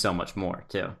conference, he's so much more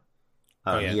too.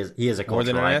 He is a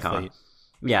cultural icon. Athlete.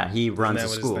 Yeah, he runs a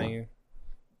school.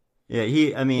 Yeah,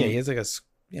 he has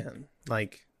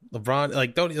like LeBron,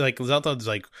 like don't like Zelda's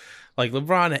like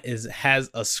LeBron has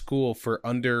a school for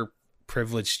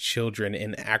underprivileged children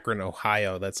in Akron,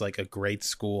 Ohio. That's like a great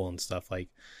school and stuff. Like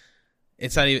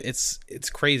it's not even it's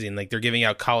crazy, and like they're giving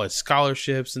out college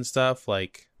scholarships and stuff.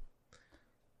 Like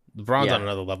LeBron's on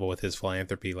another level with his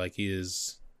philanthropy. Like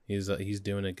he's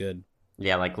doing it good.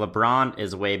 Yeah, like LeBron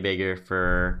is way bigger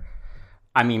for,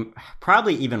 I mean,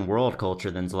 probably even world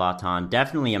culture than Zlatan.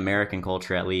 Definitely American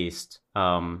culture, at least.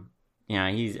 And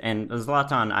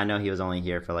Zlatan, I know he was only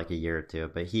here for like a year or two,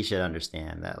 but he should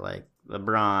understand that like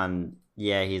LeBron,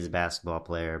 yeah, he's a basketball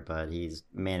player, but he's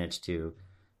managed to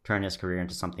turn his career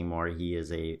into something more. He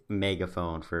is a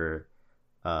megaphone for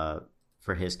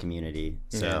his community.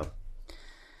 So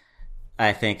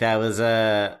I think that was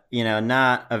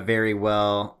not a very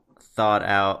well thought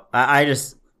out.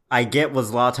 I get what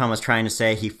Zlatan was trying to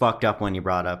say. He fucked up when he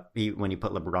put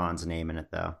LeBron's name in it,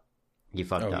 though. He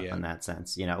fucked up in that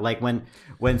sense. Like when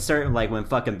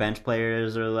fucking bench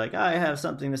players are like, I have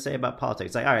something to say about politics.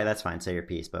 It's like, all right, that's fine, say your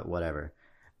piece, but whatever.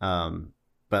 But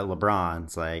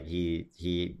LeBron's like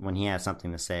he when he has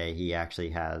something to say, he actually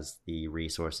has the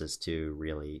resources to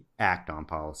really act on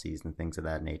policies and things of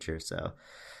that nature. So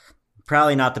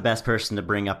probably not the best person to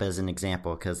bring up as an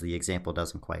example because the example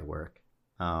doesn't quite work.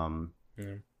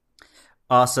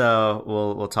 Also,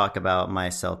 we'll talk about my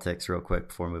Celtics real quick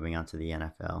before moving on to the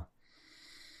NFL.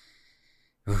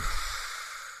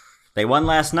 They won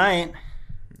last night.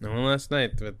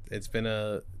 But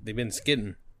they've been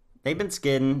skidding.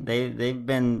 They've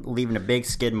been leaving a big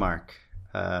skid mark.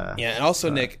 And also,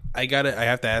 Nick, I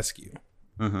have to ask you.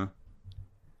 Mm-hmm.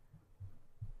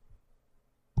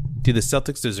 Do the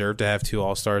Celtics deserve to have two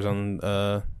All-Stars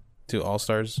on two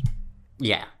All-Stars?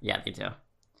 Yeah, they do.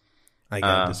 I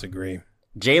gotta disagree.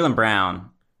 Jaylen Brown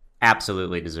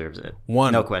absolutely deserves it.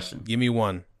 One. No question. Give me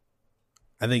one.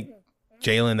 I think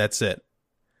Jaylen, that's it.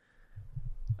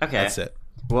 Okay. That's it.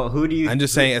 Well, who do you... I'm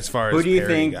just saying as far as... Who do you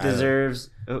think deserves...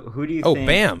 Who do you think...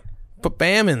 Bam. Put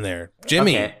Bam in there.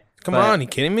 Jimmy. Okay, Come on, you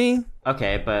kidding me?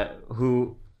 Okay, but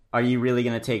who... Are you really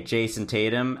going to take Jason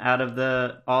Tatum out of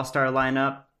the All-Star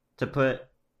lineup to put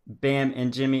Bam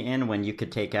and Jimmy in when you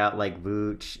could take out like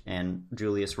Vooch and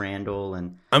Julius Randle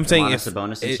and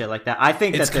Sabonis and shit like that? I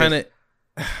think it's kind of...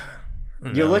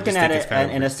 You're looking at it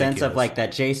in a sense of like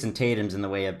that Jason Tatum's in the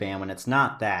way of Bam when it's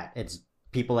not that. It's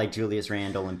people like Julius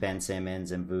Randle and Ben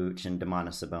Simmons and Vooch and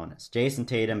Domantas Sabonis. Jason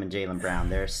Tatum and Jaylen Brown,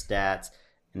 their stats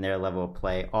and their level of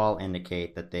play all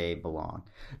indicate that they belong.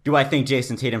 Do I think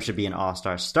Jason Tatum should be an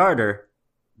all-star starter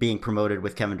being promoted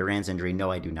with Kevin Durant's injury?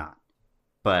 No, I do not.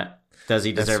 But does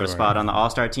he deserve a spot on the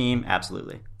all-star team?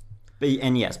 Absolutely.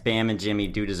 And yes, Bam and Jimmy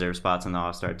do deserve spots on the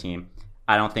all-star team.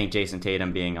 I don't think Jason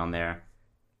Tatum being on there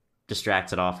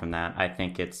distracts it all from that. I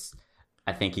think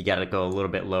you got to go a little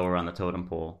bit lower on the totem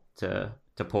pole to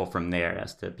pull from there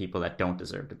as to people that don't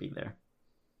deserve to be there.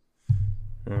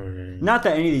 Right. Not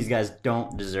that any of these guys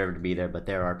don't deserve to be there, but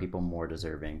there are people more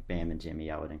deserving. Bam and Jimmy,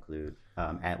 I would include,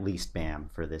 at least Bam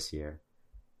for this year.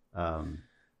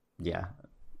 Yeah,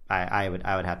 I would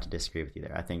have to disagree with you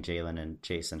there. I think Jaylen and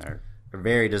Jason are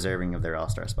very deserving of their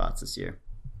All-Star spots this year.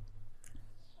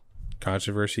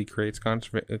 Controversy creates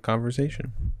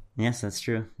conversation. Yes, that's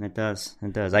true. It does.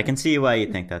 I can see why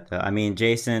you think that, though. I mean,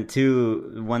 Jason,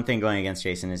 one thing going against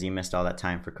Jason is he missed all that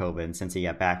time for COVID. And since he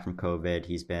got back from COVID,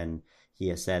 he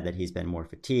has said that he's been more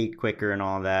fatigued, quicker, and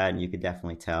all that. And you could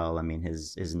definitely tell. I mean,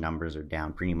 his numbers are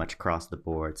down pretty much across the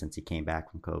board since he came back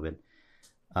from COVID.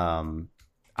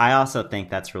 I also think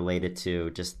that's related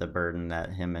to just the burden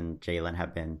that him and Jaylen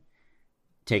have been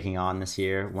taking on this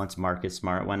year. Once Marcus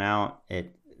Smart went out,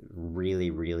 it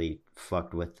really, really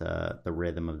fucked with the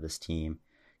rhythm of this team.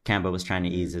 Kemba was trying to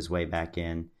ease his way back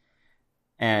in.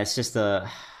 And it's just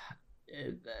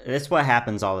it's what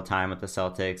happens all the time with the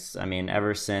Celtics. I mean,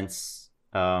 ever since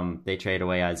they traded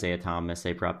away Isaiah Thomas,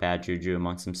 they brought bad juju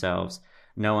amongst themselves.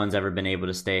 No one's ever been able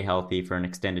to stay healthy for an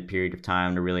extended period of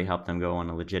time to really help them go on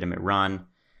a legitimate run.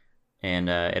 And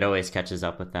it always catches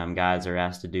up with them. Guys are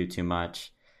asked to do too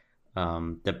much.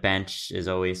 The bench is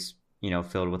always,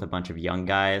 filled with a bunch of young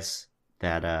guys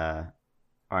that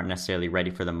aren't necessarily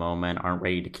ready for the moment, aren't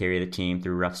ready to carry the team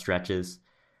through rough stretches.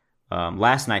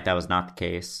 Last night, that was not the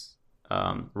case.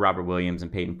 Robert Williams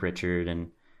and Peyton Pritchard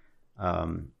and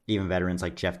even veterans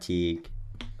like Jeff Teague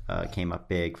came up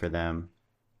big for them.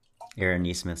 Aaron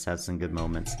Nesmith had some good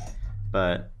moments.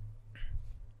 But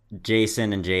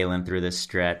Jason and Jalen through this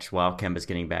stretch, while Kemba's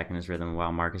getting back in his rhythm,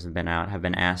 while Marcus has been out, have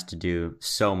been asked to do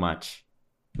so much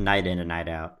night in and night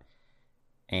out.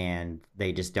 And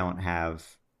they just don't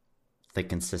have the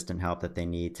consistent help that they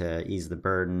need to ease the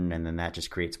burden. And then that just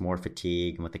creates more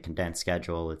fatigue. And with the condensed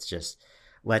schedule, it's just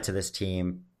led to this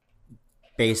team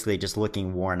basically just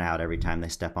looking worn out every time they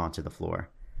step onto the floor.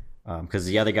 Because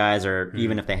the other guys are,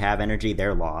 even if they have energy,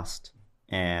 they're lost.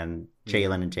 And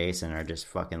Jalen and Jason are just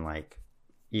fucking like,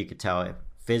 you could tell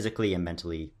physically and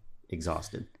mentally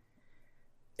exhausted.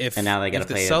 And now they got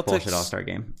to play a bullshit All-Star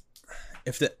game.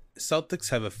 If the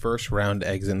Celtics have a first round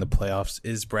exit in the playoffs,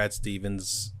 is Brad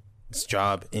Stevens'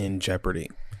 job in jeopardy?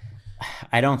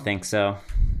 I don't think so.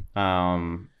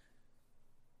 I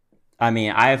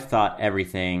mean, I've thought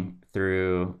everything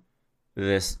through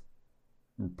this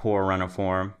poor run of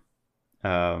form.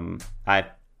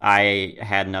 I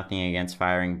had nothing against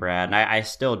firing Brad, and I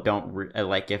still don't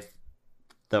like if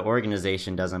the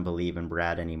organization doesn't believe in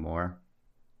Brad anymore.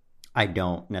 I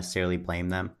don't necessarily blame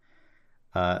them.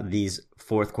 These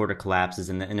fourth quarter collapses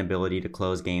and the inability to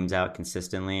close games out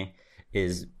consistently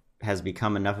has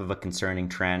become enough of a concerning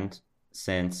trend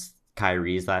since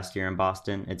Kyrie's last year in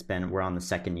Boston. We're on the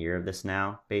second year of this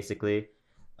now, basically,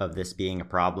 of this being a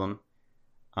problem.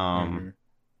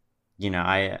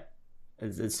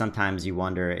 Sometimes you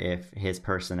wonder if his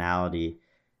personality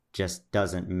just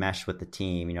doesn't mesh with the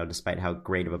team, despite how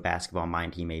great of a basketball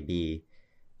mind he may be.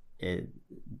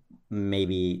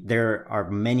 Maybe there are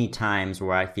many times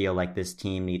where I feel like this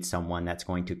team needs someone that's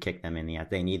going to kick them in the ass.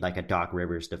 They need like a Doc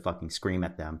Rivers to fucking scream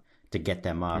at them to get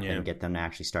them up and get them to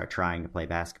actually start trying to play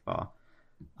basketball.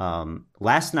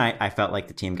 Last night, I felt like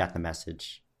the team got the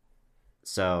message.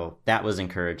 So that was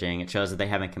encouraging. It shows that they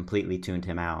haven't completely tuned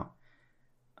him out.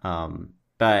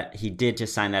 But he did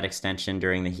just sign that extension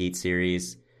during the Heat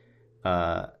series.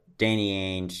 Danny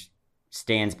Ainge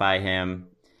stands by him.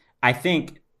 I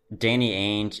think Danny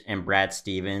Ainge and Brad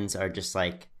Stevens are just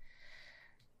like,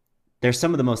 they're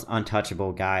some of the most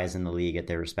untouchable guys in the league at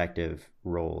their respective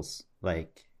roles.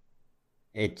 Like,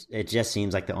 it just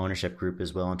seems like the ownership group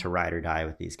is willing to ride or die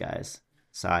with these guys.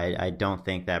 So I don't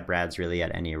think that Brad's really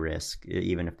at any risk,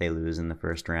 even if they lose in the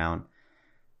first round.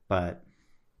 But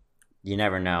you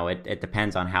never know. It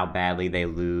depends on how badly they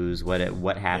lose,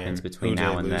 what happens between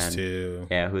now and then.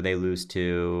 Yeah, who they lose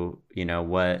to.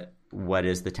 What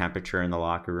is the temperature in the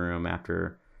locker room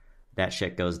after that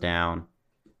shit goes down.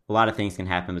 A lot of things can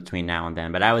happen between now and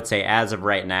then. But I would say as of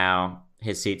right now,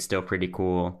 his seat's still pretty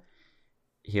cool.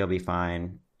 He'll be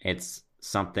fine. It's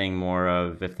something more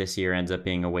of, if this year ends up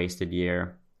being a wasted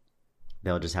year,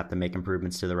 they'll just have to make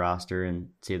improvements to the roster and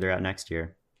see if they're out next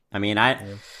year. I mean,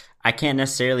 I can't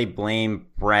necessarily blame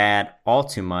Brad all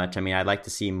too much. I mean, I'd like to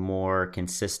see more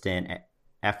consistent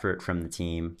effort from the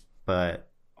team,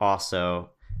 but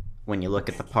also when you look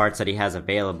at the parts that he has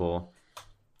available,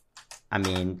 I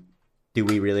mean, do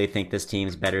we really think this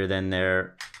team's better than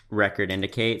their record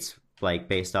indicates, like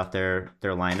based off their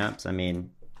lineups? I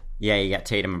mean, yeah, you got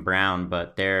Tatum and Brown,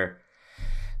 but they're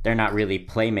not really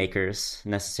playmakers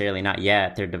necessarily, not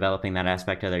yet. They're developing that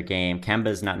aspect of their game.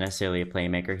 Kemba's not necessarily a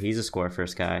playmaker. He's a score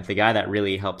first guy. The guy that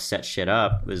really helped set shit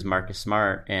up was Marcus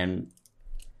Smart, and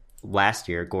last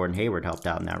year Gordon Hayward helped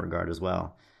out in that regard as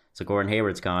well. So Gordon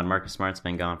Hayward's gone. Marcus Smart's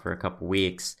been gone for a couple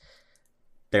weeks.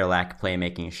 Their lack of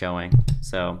playmaking is showing.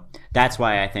 So that's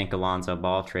why I think Alonzo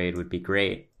Ball trade would be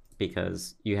great,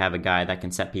 because you have a guy that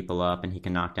can set people up and he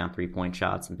can knock down 3-point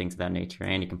shots and things of that nature,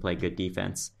 and he can play good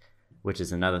defense, which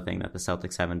is another thing that the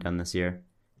Celtics haven't done this year.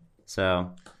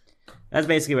 So that's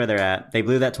basically where they're at. They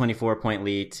blew that 24-point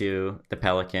lead to the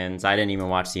Pelicans. I didn't even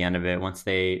watch the end of it. Once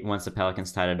the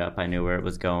Pelicans tied it up, I knew where it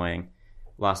was going.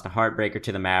 Lost a heartbreaker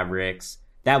to the Mavericks.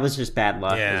 That was just bad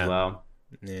luck as well.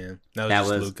 Yeah, that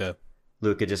was Luka.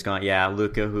 Luka just gone. Yeah,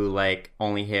 Luka, who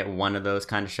only hit one of those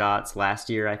kind of shots last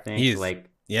year, I think. His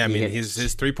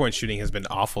 3-point shooting has been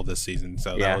awful this season.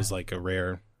 So that was a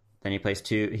rare. Then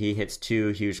he hits two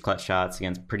huge clutch shots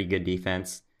against pretty good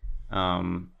defense.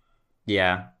 It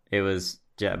was.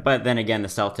 But then again, the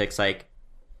Celtics,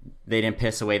 they didn't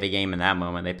piss away the game in that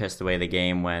moment. They pissed away the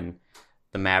game when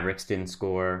the Mavericks didn't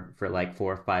score for 4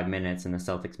 or 5 minutes, and the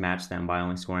Celtics matched them by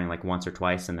only scoring once or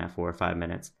twice in that 4 or 5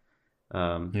 minutes.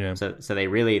 So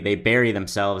they bury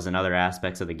themselves in other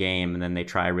aspects of the game, and then they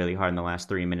try really hard in the last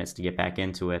 3 minutes to get back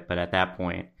into it. But at that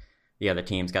point, the other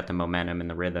team's got the momentum and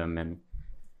the rhythm, and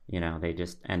they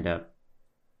just end up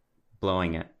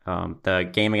blowing it. The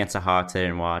game against the Hawks I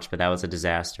didn't watch, but that was a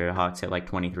disaster. The Hawks hit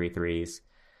 23 threes.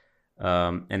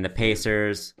 And the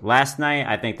Pacers, last night,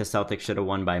 I think the Celtics should have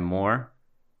won by more.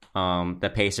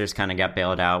 The Pacers kind of got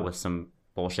bailed out with some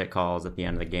bullshit calls at the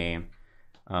end of the game.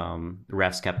 The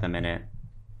refs kept them in it,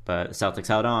 but the Celtics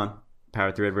held on,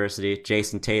 powered through adversity.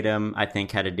 Jason Tatum, I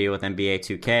think, had to deal with NBA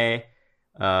 2K.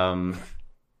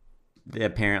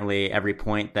 Apparently, every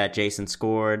point that Jason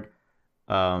scored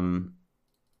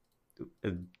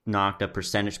knocked a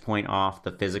percentage point off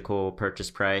the physical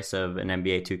purchase price of an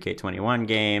NBA 2K21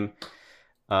 game.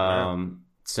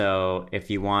 So if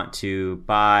you want to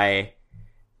buy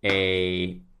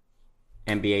a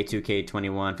NBA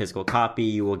 2K21 physical copy,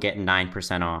 you will get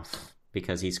 9% off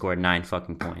because he scored 9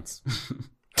 fucking points.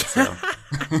 So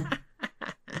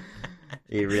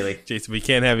he really, Jason, we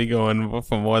can't have you going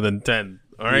for more than 10.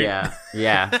 All right.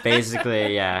 Yeah.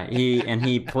 Basically, yeah.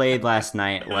 He played last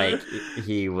night like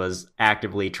he was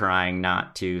actively trying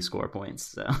not to score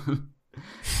points. So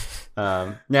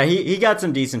yeah, he got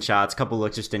some decent shots. A couple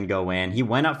looks just didn't go in. He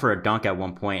went up for a dunk at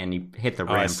one point and he hit the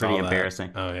rim. Pretty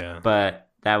embarrassing. Oh yeah. But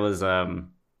that was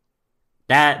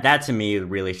that to me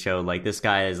really showed like this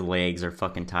guy's legs are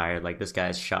fucking tired. Like this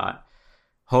guy's shot.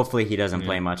 Hopefully he doesn't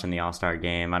play much in the All-Star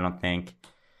game.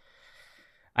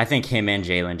 I think him and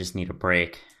Jalen just need a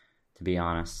break, to be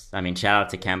honest. I mean, shout out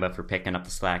to Kemba for picking up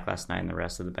the slack last night and the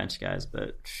rest of the bench guys,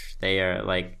 but they are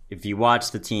like, if you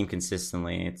watch the team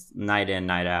consistently, it's night in,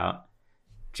 night out.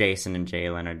 Jason and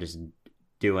Jalen are just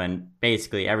doing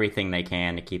basically everything they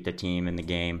can to keep the team in the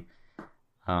game,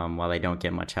 while they don't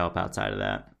get much help outside of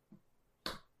that.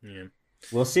 Yeah.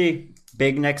 We'll see.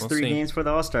 Big next three games for the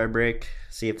All-Star break.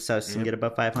 See if the Celtics can get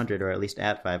above 500 or at least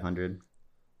at 500.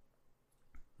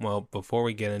 Well, before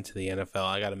we get into the NFL,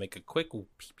 I got to make a quick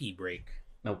pee-pee break.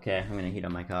 Okay, I'm going to heat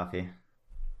up my coffee.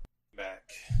 Back.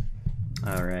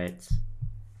 All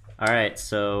right,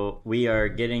 so we are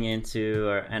getting into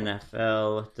our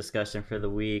NFL discussion for the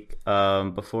week.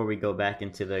 Before we go back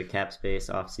into the cap space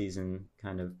offseason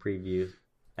kind of preview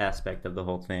aspect of the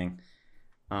whole thing,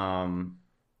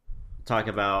 talk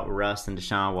about Russ and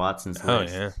Deshaun Watson's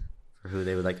list for who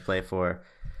they would like to play for.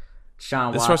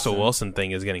 This Russell Wilson thing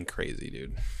is getting crazy,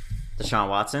 dude. Deshaun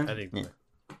Watson? I think.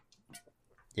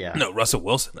 Yeah. No, Russell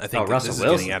Wilson. I think this is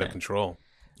getting out of control.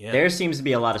 Yeah. There seems to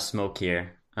be a lot of smoke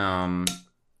here. Well,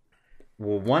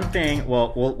 one thing.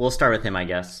 Well, we'll start with him, I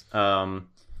guess.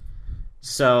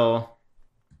 So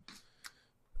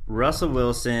Russell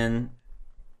Wilson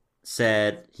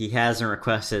said he hasn't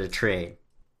requested a trade,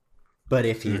 but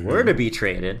if he were to be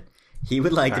traded, he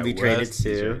would like to be traded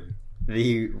to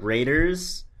the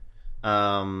Raiders.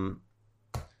 God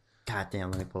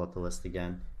damn, let me pull up the list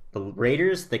again. The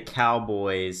Raiders, the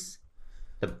Cowboys,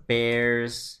 the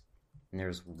Bears, and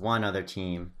there's one other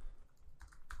team.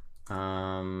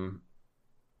 I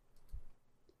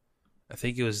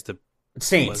think it was the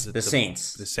Saints. The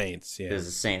Saints. The Saints, yeah. It was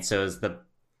the Saints. So it was the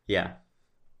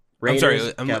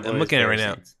Raiders, I'm sorry, I'm looking at it right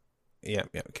Saints. now.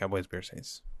 Yeah, Cowboys, Bears,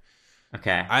 Saints.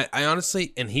 Okay. I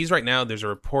honestly, and he's right now, there's a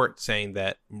report saying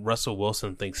that Russell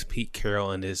Wilson thinks Pete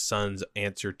Carroll and his sons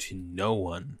answer to no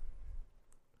one.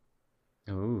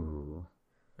 Ooh.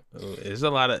 It's a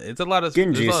lot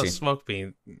of smoke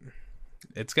being.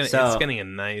 It's getting a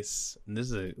nice.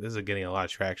 This is getting a lot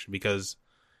of traction because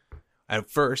at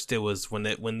first it was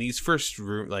when these first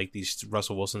these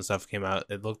Russell Wilson stuff came out,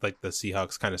 it looked like the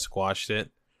Seahawks kind of squashed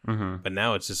it. Mm-hmm. But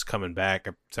now it's just coming back.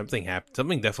 Something happened.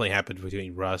 Something definitely happened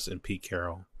between Russ and Pete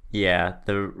Carroll. Yeah,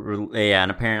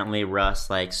 and apparently Russ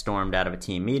stormed out of a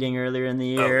team meeting earlier in the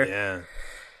year. Oh,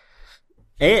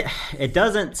 yeah. It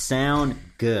doesn't sound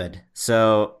good.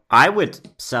 So I would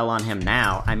sell on him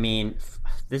now. I mean,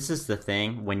 this is the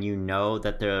thing when you know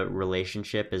that the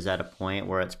relationship is at a point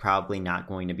where it's probably not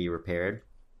going to be repaired,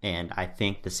 and I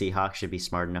think the Seahawks should be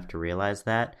smart enough to realize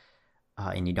that.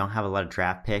 And you don't have a lot of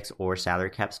draft picks or salary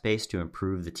cap space to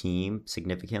improve the team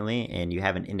significantly, and you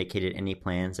haven't indicated any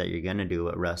plans that you're going to do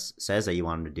what Russ says that you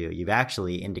want him to do. You've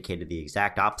actually indicated the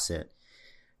exact opposite.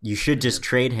 You should just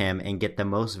trade him and get the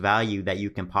most value that you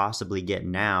can possibly get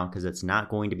now, because it's not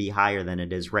going to be higher than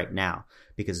it is right now,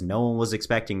 because no one was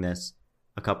expecting this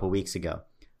a couple weeks ago.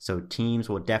 So teams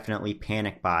will definitely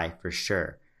panic buy for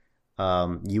sure.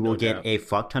 You will get a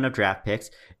fuck ton of draft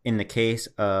picks. In the case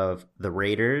of the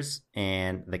Raiders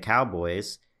and the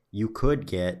Cowboys, you could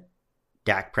get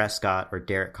Dak Prescott or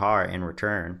Derek Carr in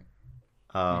return.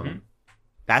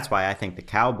 That's why I think the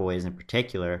Cowboys in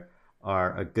particular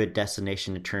are a good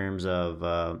destination in terms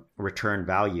of return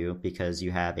value, because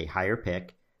you have a higher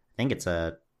pick. I think it's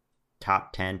a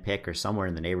top 10 pick or somewhere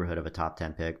in the neighborhood of a top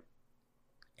 10 pick.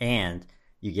 And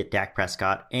you get Dak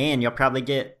Prescott, and you'll probably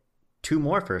get 2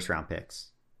 more first round picks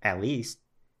at least.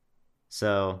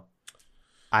 So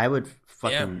I would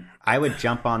I would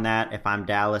jump on that if I'm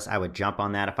Dallas. I would jump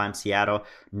on that if I'm Seattle.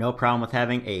 No problem with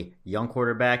having a young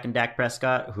quarterback in Dak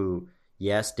Prescott who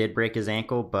yes, did break his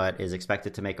ankle, but is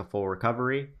expected to make a full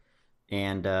recovery.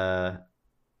 And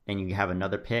you have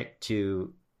another pick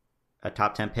a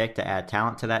top 10 pick to add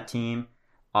talent to that team.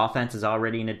 Offense is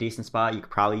already in a decent spot. You could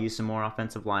probably use some more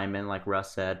offensive linemen, like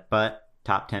Russ said, but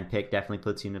top 10 pick definitely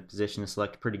puts you in a position to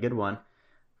select a pretty good one.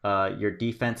 Your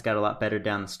defense got a lot better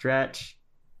down the stretch.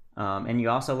 And you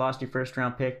also lost your first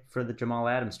round pick for the Jamal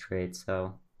Adams trade.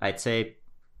 So I'd say,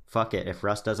 fuck it. If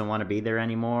Russ doesn't want to be there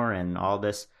anymore and all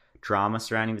this drama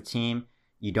surrounding the team,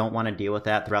 you don't want to deal with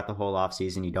that throughout the whole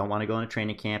offseason. You don't want to go into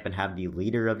training camp and have the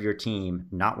leader of your team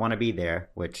not want to be there,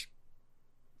 which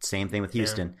same thing with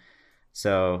Houston. Yeah.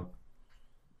 So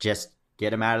just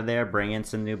get him out of there, bring in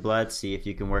some new blood, see if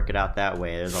you can work it out that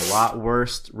way. There's a lot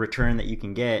worse return that you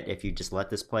can get if you just let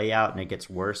this play out and it gets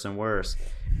worse and worse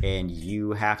and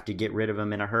you have to get rid of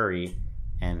him in a hurry,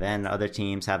 and then other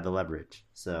teams have the leverage.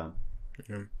 So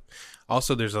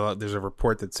also there's a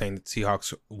report that's saying that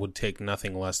Seahawks would take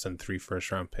nothing less than 3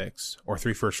 first-round picks or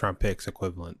 3 first-round picks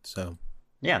equivalent. So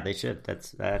yeah, they should.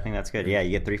 I think that's good. Yeah,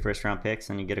 you get 3 first-round picks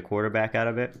and you get a quarterback out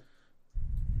of it.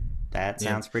 That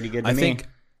sounds pretty good to me. I think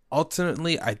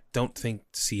ultimately, I don't think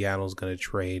Seattle's going to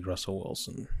trade Russell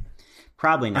Wilson.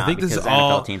 Probably not. I think because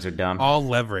NFL teams are dumb. All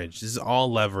leverage. This is all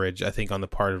leverage, I think, on the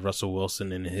part of Russell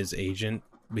Wilson and his agent.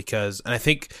 And I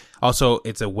think also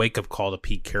it's a wake-up call to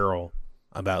Pete Carroll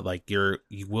about like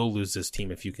you will lose this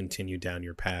team if you continue down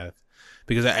your path.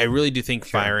 Because I really do think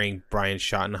firing Brian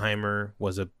Schottenheimer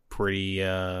was a pretty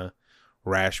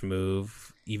rash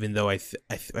move. Even though I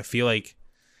feel like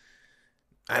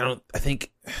I don't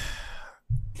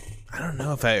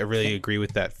know if I really agree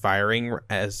with that firing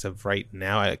as of right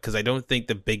now, because I don't think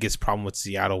the biggest problem with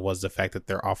Seattle was the fact that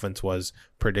their offense was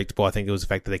predictable. I think it was the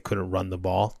fact that they couldn't run the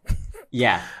ball.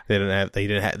 Yeah, they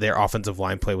didn't have their offensive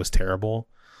line play was terrible.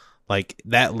 Like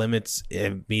that limits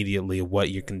immediately what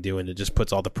you can do, and it just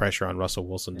puts all the pressure on Russell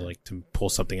Wilson to pull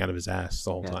something out of his ass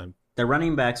the whole time. The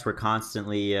running backs were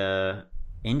constantly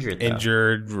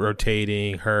injured,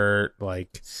 rotating, hurt.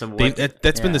 Like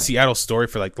that's been the Seattle story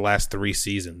for like the last 3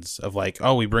 seasons of like,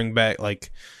 oh, we bring back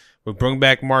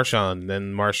Marshawn.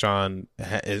 Then Marshawn,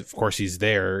 of course, he's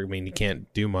there. I mean, he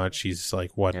can't do much. He's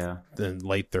like in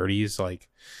late 30s. Like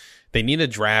they need to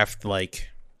draft like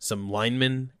some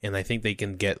linemen, and I think they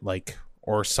can get like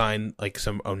or sign like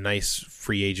a nice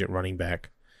free agent running back.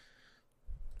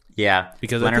 Yeah,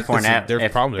 because Leonard Fournette,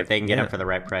 if they can get him for the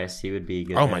right price, he would be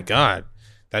good. Oh my God.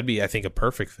 That'd be, I think, a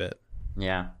perfect fit.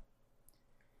 Yeah.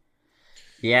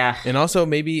 Yeah. And also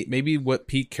maybe what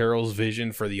Pete Carroll's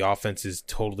vision for the offense is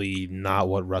totally not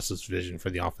what Russ's vision for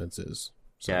the offense is.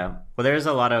 So. Yeah. Well, there's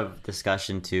a lot of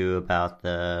discussion too about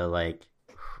the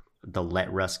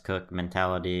let Russ cook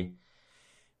mentality,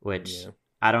 which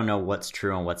I don't know what's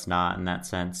true and what's not in that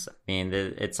sense. I mean,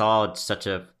 it's all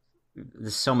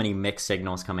there's so many mixed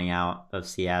signals coming out of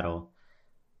Seattle.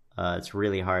 It's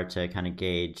really hard to kind of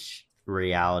gauge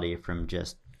reality from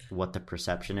just what the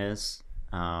perception is.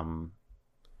 I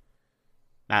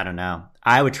don't know.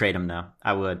 I would trade him though.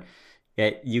 I would.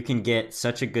 You can get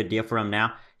such a good deal for him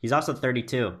now. He's also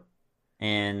 32,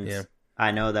 and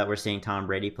I know that we're seeing Tom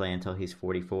Brady play until he's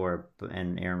 44,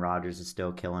 and Aaron Rodgers is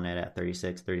still killing it at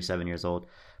 36, 37 years old.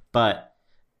 But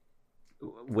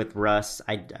with Russ,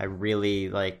 I really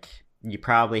like. You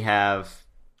probably have.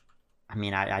 I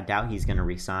mean, I doubt he's going to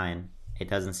re-sign. It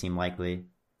doesn't seem likely.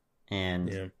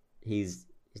 And he's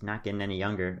not getting any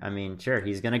younger. I mean, sure,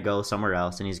 he's going to go somewhere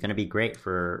else, and he's going to be great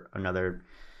for another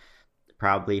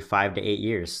probably 5 to 8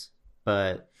 years.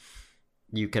 But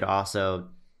you could also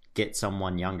get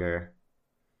someone younger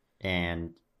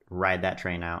and ride that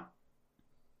train out.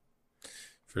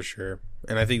 For sure.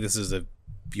 And I think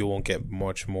you won't get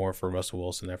much more for Russell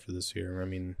Wilson after this year. I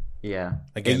mean,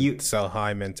 again, sell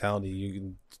high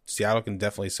mentality. Seattle can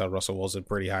definitely sell Russell Wilson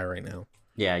pretty high right now.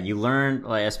 Yeah, you learn,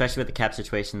 especially with the cap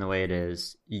situation the way it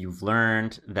is, you've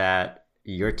learned that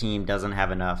your team doesn't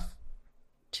have enough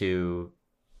to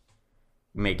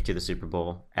make it to the Super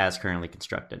Bowl as currently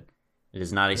constructed. It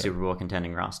is not a Super Bowl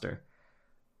contending roster.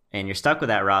 And you're stuck with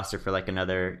that roster for like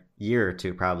another year or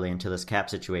two probably until this cap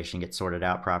situation gets sorted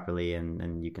out properly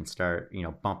and you can start,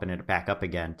 bumping it back up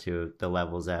again to the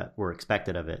levels that were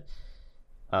expected of it.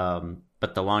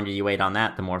 But the longer you wait on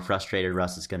that, the more frustrated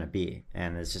Russ is going to be.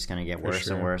 And it's just going to get worse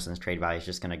and worse, and his trade value is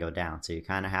just going to go down. So you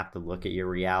kind of have to look at your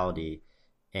reality.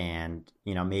 And,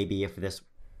 maybe if this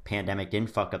pandemic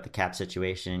didn't fuck up the cap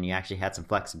situation and you actually had some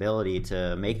flexibility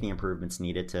to make the improvements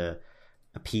needed to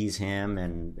appease him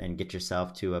and get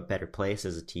yourself to a better place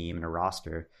as a team and a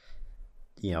roster,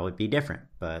 it'd be different.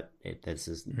 But this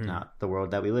is not the world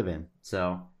that we live in.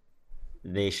 So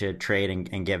they should trade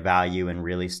and get value and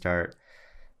really start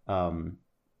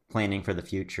planning for the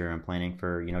future and planning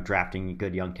for, drafting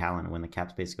good young talent when the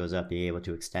cap space goes up, be able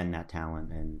to extend that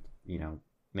talent and,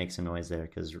 make some noise there.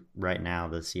 Because right now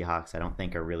the Seahawks, I don't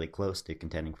think, are really close to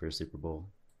contending for a Super Bowl.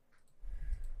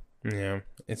 Yeah,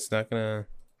 it's not gonna.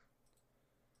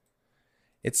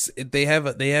 They have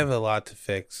a lot to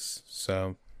fix,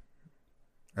 so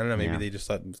I don't know. Maybe they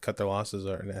just cut their losses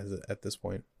at this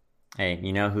point. Hey,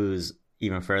 you know who's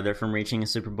even further from reaching a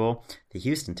Super Bowl? The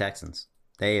Houston Texans.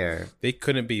 They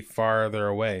couldn't be farther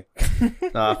away.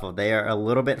 Awful. They are a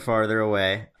little bit farther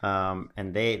away,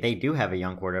 and they do have a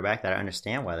young quarterback that I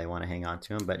understand why they want to hang on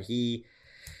to him, but he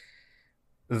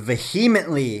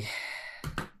vehemently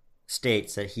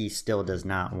states that he still does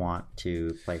not want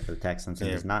to play for the Texans and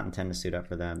does not intend to suit up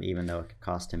for them, even though it could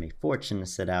cost him a fortune to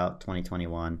sit out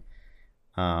 2021.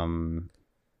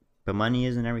 But money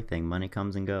isn't everything. Money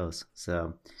comes and goes.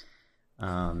 So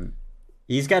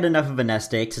he's got enough of a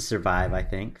nest egg to survive, I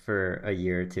think, for a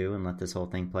year or two and let this whole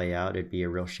thing play out. It'd be a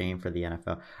real shame for the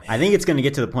NFL. I think it's going to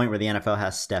get to the point where the NFL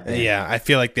has to step in. Yeah, I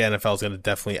feel like the NFL is going to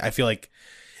definitely. I feel like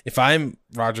if I'm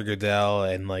Roger Goodell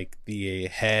and like the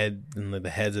heads of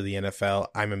the NFL,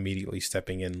 I'm immediately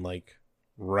stepping in. Like,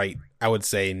 right, I would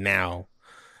say now.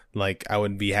 Like, I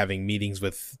would be having meetings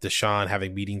with Deshaun,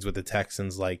 having meetings with the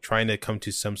Texans, like trying to come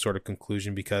to some sort of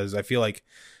conclusion, because I feel like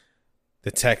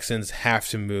the Texans have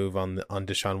to move on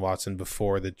Deshaun Watson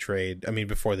before the trade. I mean,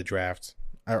 before the draft,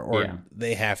 or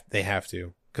they have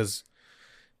to, because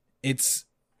it's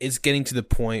getting to the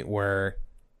point where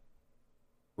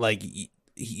like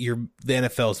the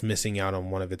NFL is missing out on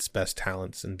one of its best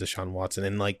talents in Deshaun Watson,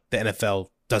 and like the NFL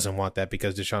doesn't want that,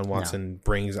 because Deshaun Watson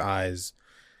brings eyes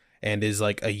and is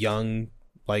like a young,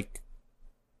 like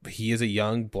he is a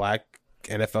young black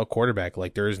NFL quarterback.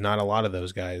 Like, there is not a lot of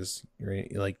those guys,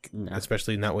 right? Like,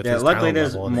 especially not with his luckily talent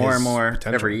there's level more and more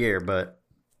potential. every year, but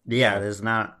there's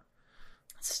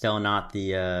still not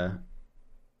the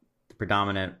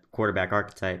predominant quarterback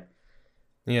archetype.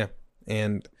 Yeah,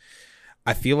 and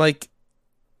I feel like,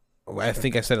 I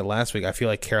think I said it last week, I feel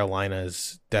like Carolina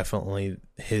is definitely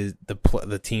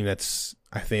the team that's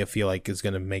I feel like is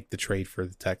going to make the trade for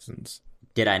the Texans.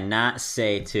 Did I not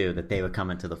say too that they would come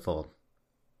into the fold?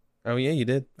 Oh yeah, you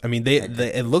did. I mean, they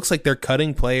it looks like they're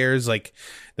cutting players. Like,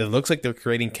 it looks like they're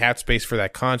creating cap space for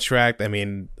that contract. I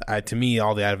mean, to me,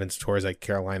 all the evidence towards like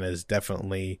Carolina is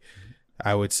definitely,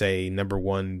 I would say, number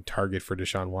one target for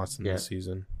Deshaun Watson this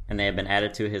season. And they have been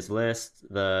added to his list.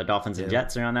 The Dolphins and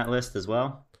Jets are on that list as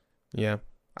well. Yeah,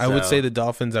 I would say the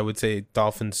Dolphins. I would say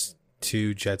Dolphins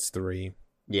 2, Jets 3.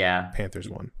 Yeah, Panthers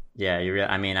 1. Yeah,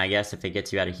 I mean, I guess if it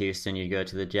gets you out of Houston, you'd go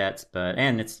to the Jets,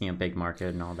 and it's big market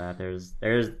and all that.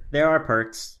 There are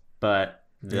perks, but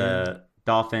the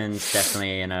Dolphins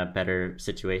definitely in a better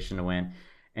situation to win,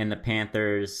 and the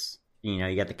Panthers,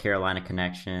 you got the Carolina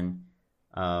connection.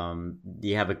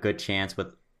 You have a good chance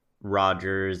with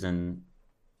Rodgers and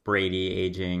Brady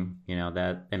aging,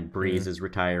 and Breeze is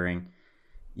retiring.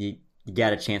 You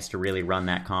got a chance to really run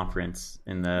that conference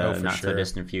in the so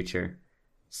distant future.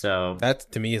 So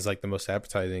that to me is like the most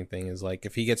appetizing thing, is like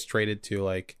if he gets traded to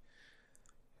like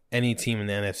any team in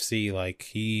the NFC, like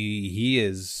he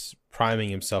is priming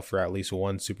himself for at least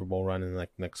one Super Bowl run in like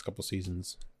the next couple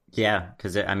seasons. Yeah,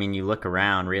 because you look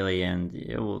around really, and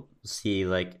we'll see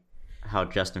like how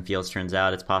Justin Fields turns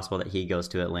out. It's possible that he goes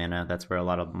to Atlanta. That's where a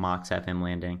lot of mocks have him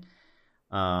landing.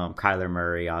 Kyler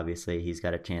Murray, obviously, he's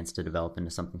got a chance to develop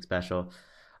into something special.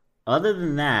 Other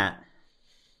than that,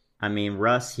 I mean,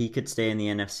 Russ, he could stay in the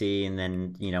NFC, and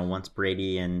then, once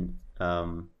Brady and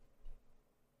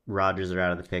Rodgers are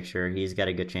out of the picture, he's got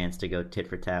a good chance to go tit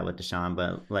for tat with Deshaun.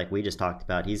 But like we just talked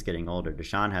about, he's getting older.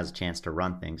 Deshaun has a chance to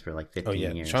run things for like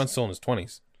 15 years. Deshaun's still in his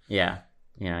 20s. Yeah,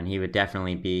 and he would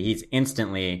definitely he's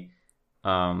instantly,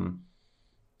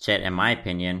 Chet, in my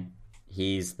opinion,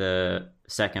 he's the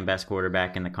second best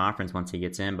quarterback in the conference once he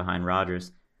gets in behind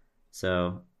Rodgers.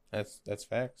 So that's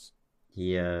facts.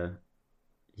 He will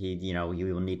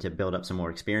need to build up some more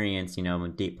experience,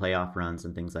 with deep playoff runs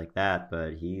and things like that.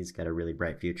 But he's got a really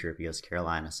bright future if he goes to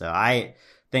Carolina. So I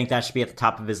think that should be at the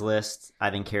top of his list. I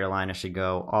think Carolina should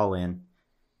go all in,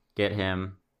 get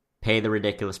him, pay the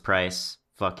ridiculous price.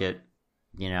 Fuck it.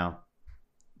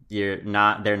 They're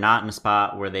not in a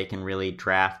spot where they can really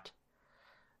draft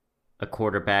a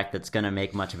quarterback that's going to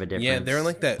make much of a difference. Yeah, they're in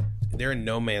like that. They're in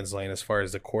no man's land as far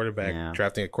as the quarterback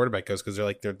drafting a quarterback goes, because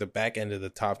they're the back end of the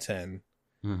top 10.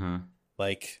 Mm-hmm.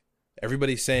 Like,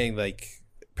 everybody's saying, like,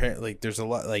 apparently there's a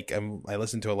lot, like, I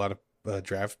listen to a lot of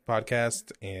draft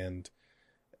podcasts, and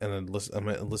and I'm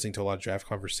listening to a lot of draft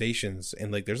conversations,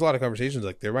 and like there's a lot of conversations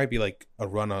like there might be like a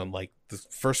run on like the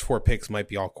first 4 picks might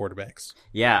be all quarterbacks.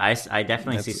 Yeah, I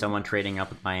definitely see someone trading up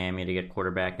with Miami to get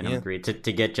quarterback, and I'm agreed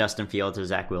to get Justin Fields or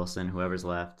Zach Wilson, whoever's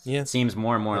left. Yeah, it seems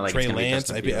more and more like Trey it's gonna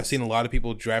Lance. Be I've seen a lot of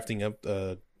people drafting up,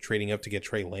 trading up to get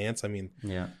Trey Lance. I mean,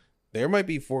 yeah, there might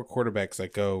be 4 quarterbacks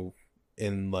that go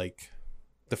in like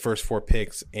the first 4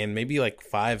 picks, and maybe like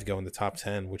 5 go in the top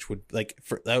 10, which would like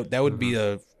that would be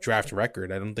a draft record.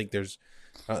 I don't think there's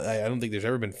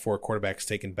ever been 4 quarterbacks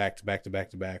taken back to back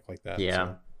like that. Yeah,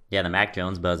 so. Yeah. The Mac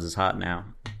Jones buzz is hot now.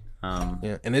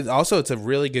 Yeah, and it's a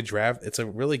really good draft. It's a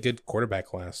really good quarterback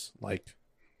class. Like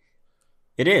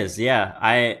it is. Yeah,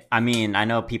 I mean, I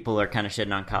know people are kind of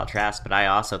shitting on Kyle Trask, but I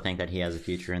also think that he has a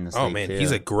future in this league. Oh man, too.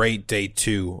 He's a great day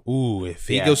 2. Ooh, if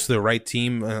he goes to the right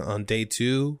team on day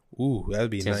 2. Ooh, that'd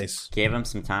be just nice. Give him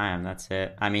some time. That's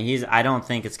it. I mean, I don't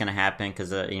think it's going to happen because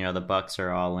the Bucks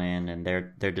are all in, and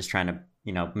they're just trying to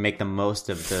make the most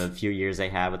of the few years they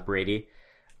have with Brady.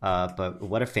 But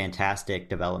what a fantastic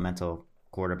developmental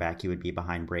quarterback he would be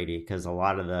behind Brady, because a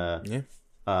lot of the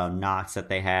knocks that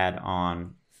they had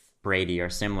on Brady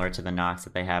are similar to the knocks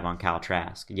that they have on Kyle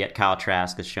Trask. Yet Kyle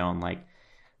Trask has shown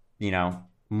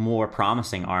more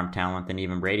promising arm talent than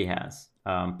even Brady has.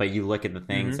 But you look at the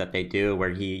things that they do where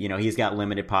he's got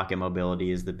limited pocket mobility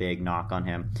is the big knock on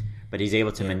him, but he's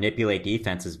able to manipulate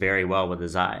defenses very well with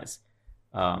his eyes.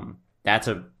 That's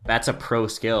a pro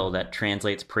skill that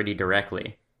translates pretty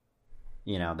directly.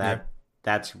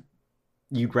 That's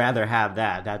you'd rather have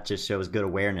that. That just shows good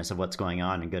awareness of what's going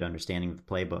on and good understanding of the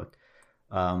playbook.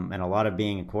 And a lot of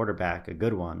being a quarterback, a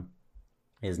good one,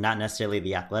 is not necessarily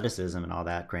the athleticism and all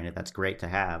that. Granted, that's great to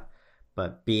have.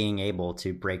 But being able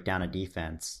to break down a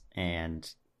defense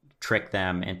and trick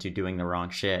them into doing the wrong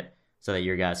shit so that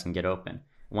your guys can get open.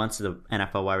 Once the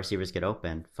NFL wide receivers get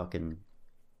open,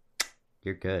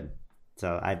 you're good.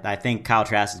 So I think Kyle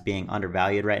Trask is being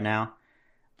undervalued right now.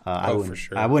 For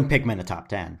sure. I wouldn't pick him in the top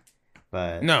 10.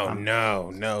 But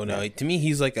no. To me,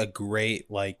 he's like a great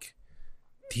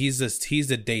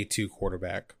he's a day 2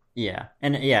 quarterback. Yeah,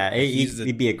 and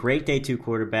he'd be a great day 2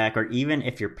 quarterback, or even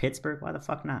if you're Pittsburgh, why the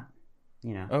fuck not?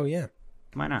 Oh yeah,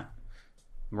 why not?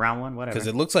 Round 1, whatever. Because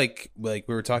it looks like we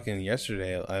were talking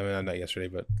yesterday. I mean, not yesterday,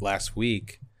 but last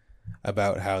week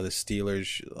about how the Steelers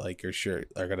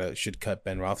should cut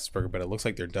Ben Roethlisberger, but it looks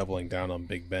like they're doubling down on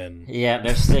Big Ben. Yeah,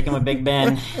 they're sticking with Big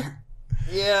Ben.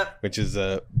 Yeah, which is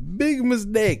a big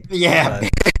mistake. Yeah,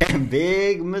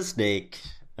 big mistake.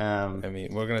 I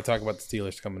mean, we're gonna talk about the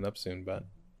Steelers coming up soon, but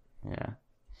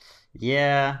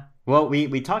yeah. Well,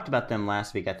 we talked about them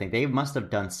last week. I think they must have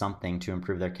done something to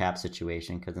improve their cap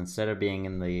situation, because instead of being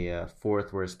in the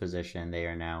 4th worst position, they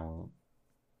are now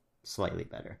slightly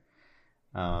better.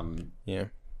 Yeah.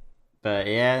 But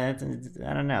yeah,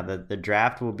 I don't know. The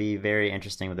draft will be very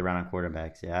interesting with the run on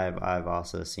quarterbacks. Yeah, I've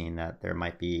also seen that there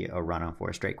might be a run on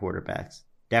 4 straight quarterbacks.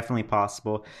 Definitely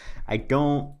possible. I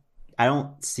don't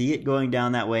see it going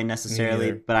down that way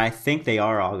necessarily, but I think they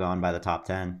are all gone by the top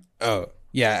 10. Oh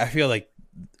yeah, I feel like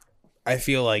I'd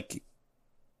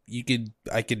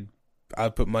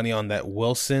put money on that.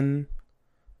 Wilson,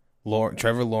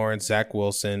 Trevor Lawrence, Zach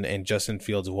Wilson, and Justin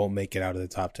Fields won't make it out of the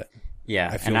top 10. Yeah,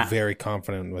 I feel very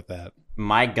confident with that.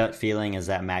 My gut feeling is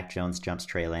that Mac Jones jumps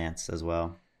Trey Lance as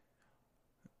well.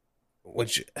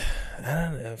 Which I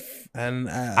don't know.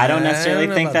 I don't necessarily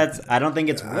think that's. I don't think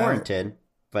it's warranted,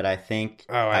 but I think.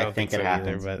 I think it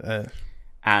happens. Either, but,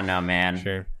 I don't know, man.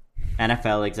 Sure.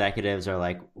 NFL executives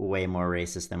are way more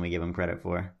racist than we give them credit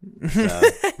for. So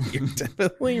you're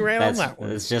definitely right on that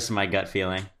one. It's just my gut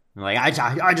feeling. I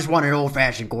just want an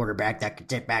old-fashioned quarterback that can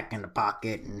sit back in the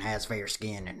pocket and has fair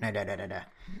skin and da-da-da-da-da.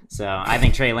 So I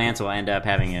think Trey Lance will end up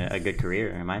having a good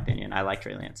career, in my opinion. I like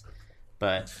Trey Lance.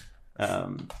 But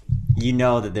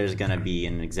that there's going to be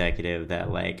an executive that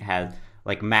has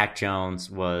Mac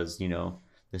Jones was,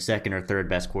 the 2nd or 3rd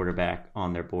best quarterback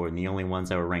on their board, and the only ones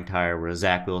that were ranked higher were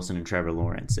Zach Wilson and Trevor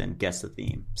Lawrence, and guess the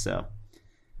theme. So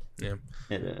yeah.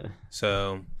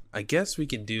 So I guess we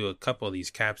can do a couple of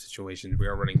these cap situations. We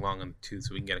are running long on the tooth,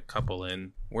 so we can get a couple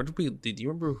in. Did you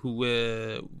remember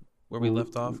where we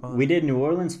left off on? We did New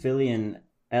Orleans, Philly, and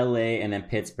LA, and then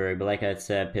Pittsburgh. But like I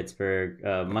said, Pittsburgh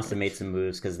must have made some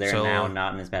moves because they're now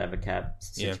not in as bad of a cap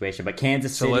situation. Yeah. But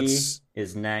Kansas City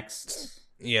is next.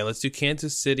 Yeah, let's do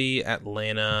Kansas City,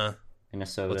 Atlanta,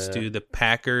 Minnesota. Let's do the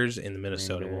Packers and the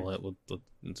Minnesota. We'll do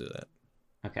that.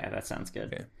 Okay, that sounds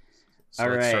good. Okay. So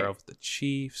let's start off with the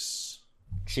Chiefs.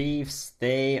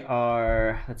 They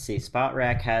are. Let's see. Spot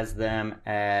Rack has them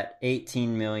at $18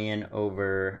 million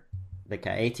over the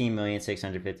cap.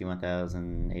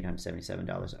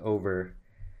 $18,651,877 over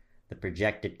the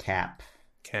projected cap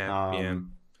Cap, yeah.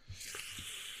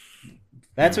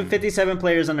 That's with 57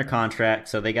 players under contract,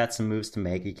 so they got some moves to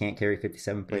make. You can't carry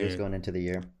 57 players going into the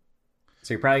year.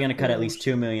 So you're probably going to cut at least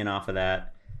 $2 million off of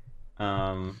that.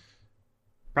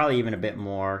 Probably even a bit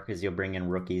more because you'll bring in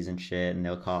rookies and shit, and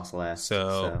they'll cost less.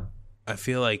 So I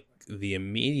feel like the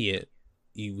immediate.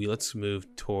 Let's move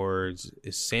towards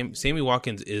Sammy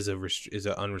Watkins is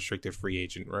an unrestricted free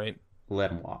agent, right?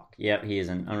 Let him walk. Yep, he is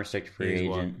an unrestricted free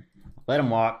agent. Let him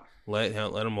walk. Let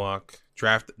him walk.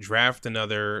 Draft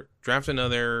another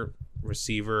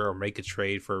receiver or make a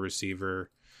trade for a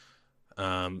receiver.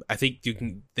 I think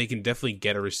they can definitely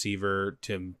get a receiver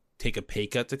to take a pay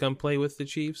cut to come play with the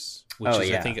Chiefs, which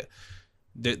I think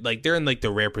they're in like the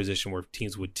rare position where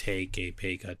teams would take a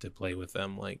pay cut to play with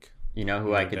them. Like, you know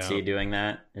who I could see doing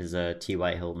that is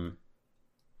T.Y. Hilton.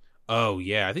 Oh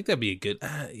yeah, I think that'd be a good.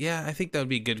 I think that would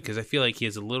be good because I feel like he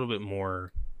is a little bit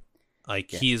more.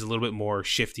 He is a little bit more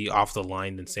shifty off the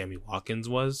line than Sammy Watkins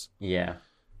was. Yeah,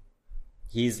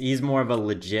 he's more of a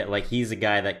legit. Like, he's a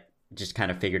guy that just kind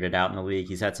of figured it out in the league.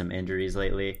 He's had some injuries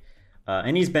lately,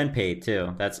 and he's been paid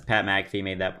too. That's Pat McAfee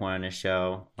made that point on his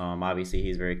show. Obviously,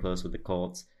 he's very close with the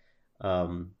Colts,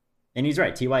 and he's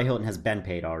right. T.Y. Hilton has been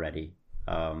paid already.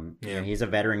 You know, he's a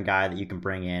veteran guy that you can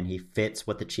bring in. He fits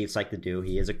what the Chiefs like to do.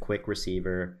 He is a quick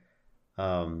receiver. He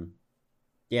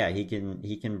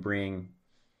can bring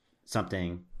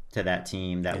something to that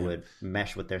team that would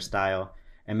mesh with their style.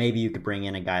 And maybe you could bring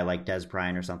in a guy like Dez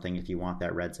Bryant or something if you want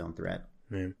that red zone threat.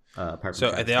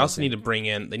 So they also need to bring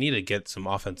in. They need to get some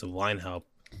offensive line help,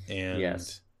 and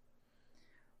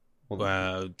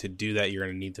to do that, you're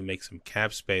going to need to make some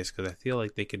cap space because I feel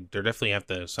like they definitely have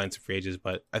to sign some free agents.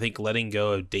 But I think letting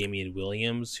go of Damian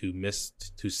Williams, who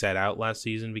sat out last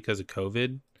season because of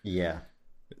COVID, that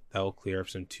will clear up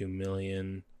some $2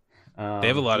 million. They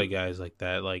have a lot of guys like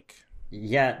that.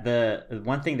 The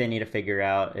one thing they need to figure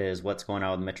out is what's going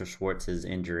on with Mitchell Schwartz's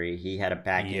injury. He had a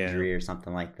back injury or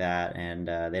something like that, and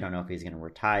they don't know if he's going to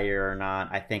retire or not.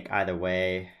 I think either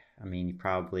way, I mean, you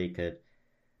probably could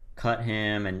cut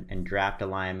him and draft a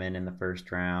lineman in the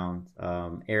first round.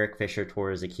 Eric Fisher tore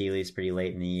his Achilles pretty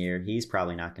late in the year. He's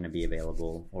probably not going to be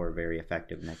available or very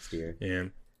effective next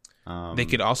year. They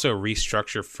could also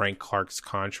restructure Frank Clark's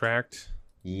contract.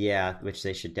 Which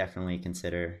they should definitely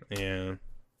consider.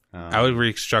 I would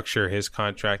restructure his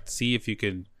contract. See if you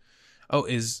could. Oh,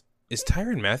 is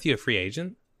Tyrann Mathieu a free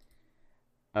agent?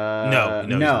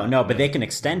 No. But they can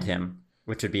extend him,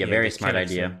 which would be a very smart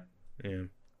idea. You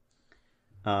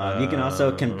can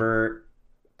also convert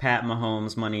Pat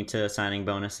Mahomes' money to a signing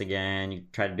bonus again. You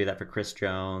try to do that for Chris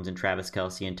Jones and Travis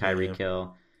Kelce and Tyreek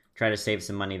Hill. Try to save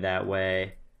some money that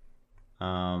way.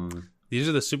 These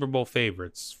are the Super Bowl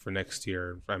favorites for next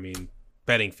year. I mean,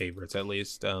 betting favorites at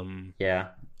least.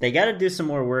 They got to do some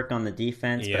more work on the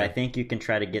defense, but I think you can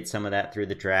try to get some of that through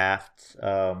the draft.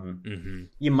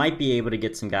 You might be able to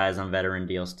get some guys on veteran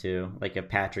deals too. Like if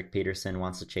Patrick Peterson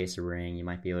wants to chase a ring, you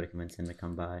might be able to convince him to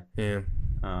come by. They're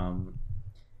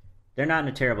not in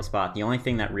a terrible spot. The only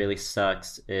thing that really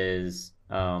sucks is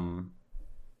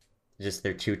just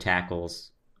their two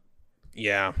tackles.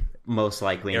 Most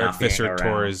likely Eric not being Fisher around.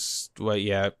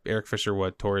 Eric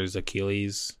Fisher tore his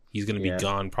Achilles. He's going to be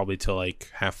gone probably till like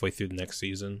halfway through the next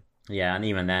season. And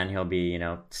even then he'll be,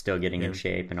 still getting in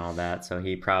shape and all that. So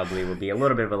he probably will be a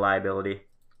little bit of a liability.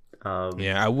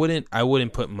 I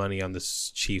wouldn't put money on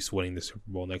the Chiefs winning the Super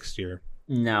Bowl next year.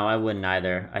 No, I wouldn't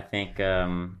either. I think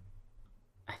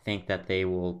that they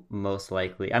will most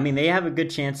likely. I mean, they have a good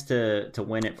chance to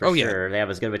win it for sure. They have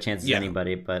as good of a chance as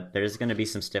anybody, but there's going to be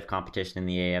some stiff competition in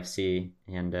the AFC.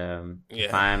 And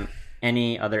if I'm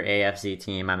any other AFC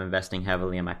team, I'm investing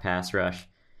heavily in my pass rush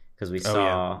because we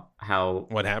saw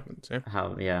what happened,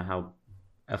 how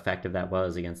effective that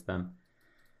was against them.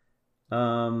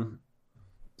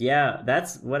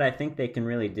 That's what I think they can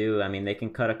really do. I mean, they can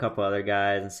cut a couple other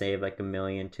guys and save like $1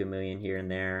 million, $2 million here and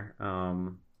there.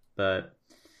 But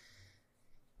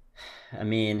I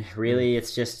mean, really,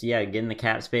 it's just getting the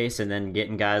cap space and then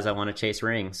getting guys that want to chase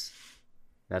rings.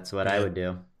 That's what I would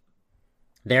do.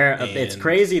 It's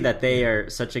crazy that they are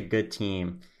such a good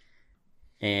team,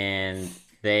 and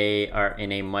they are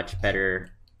in a much better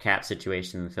cap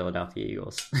situation than the Philadelphia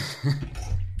Eagles.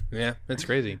 That's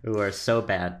crazy. Who are so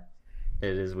bad.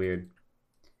 It is weird.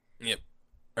 Yep.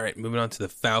 All right, moving on to the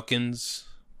Falcons.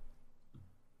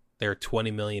 They're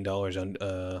 $20 million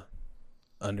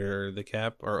under the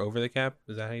cap or over the cap.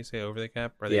 Is that how you say over the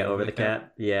cap? Over the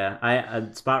cap.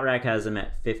 Yeah, Spot Rack has them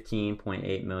at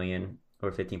 15.8 million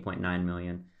or 15.9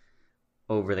 million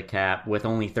over the cap with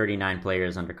only 39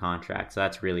 players under contract. So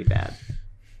that's really bad.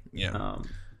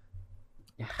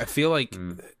 I feel like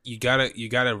you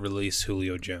gotta release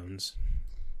Julio Jones.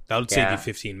 That would save you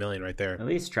 $15 million right there. At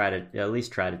least try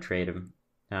to trade him.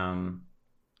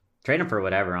 Trade him for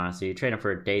whatever. Honestly, you trade him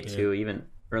for a day 2, even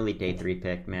early day 3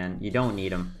 pick. Man, you don't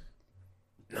need him.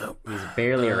 No, he's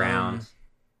barely around.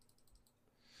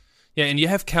 Yeah, and you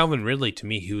have Calvin Ridley. To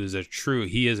me, he is a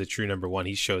true number 1.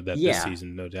 He showed that this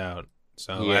season, no doubt.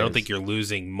 So I don't think you're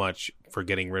losing much for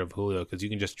getting rid of Julio, because you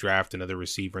can just draft another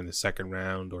receiver in the second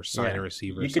round or sign a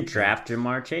receiver. You could draft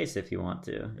Jamar Chase if you want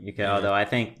to. You could, although I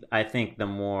think the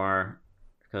more,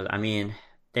 because I mean,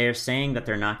 they're saying that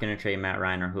they're not going to trade Matt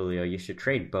Ryan or Julio. You should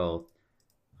trade both.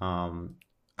 I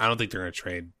don't think they're going to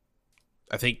trade.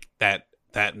 I think that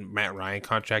Matt Ryan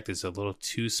contract is a little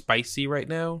too spicy right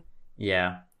now.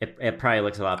 Yeah, it probably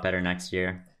looks a lot better next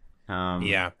year.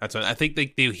 Yeah, that's what I think.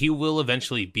 He will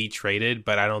eventually be traded,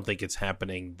 but I don't think it's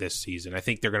happening this season. I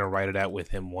think they're going to ride it out with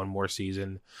him one more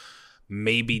season,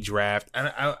 maybe draft.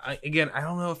 And I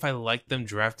don't know if I like them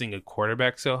drafting a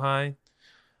quarterback so high.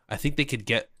 I think they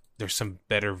could there's some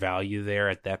better value there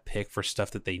at that pick for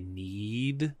stuff that they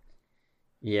need.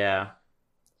 Yeah,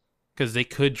 because they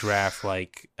could draft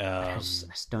like I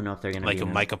just don't know if they're going to like a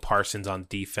Micah Parsons on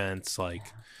defense, like.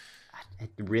 It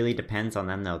really depends on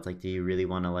them, though. It's like, do you really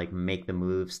want to like make the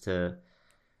moves to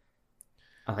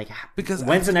like? Because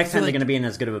when's the next time they're going to be in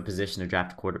as good of a position to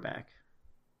draft a quarterback?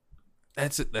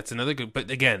 That's another good.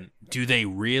 But again, do they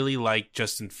really like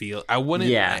Justin Fields? I wouldn't.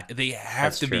 Yeah, they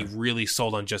have to be really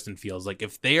sold on Justin Fields. Like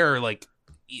if they are like,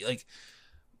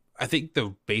 I think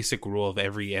the basic rule of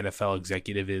every NFL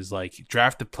executive is like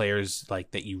draft the players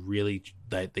like that you really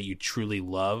that you truly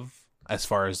love as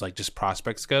far as like just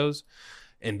prospects goes.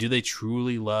 And do they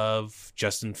truly love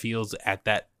Justin Fields at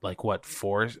that, like, what,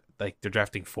 4? Like, they're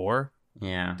drafting 4?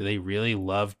 Yeah. Do they really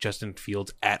love Justin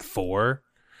Fields at 4?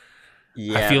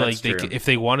 Yeah, I feel like if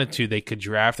they wanted to, they could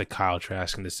draft a Kyle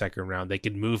Trask in the second round. They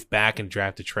could move back and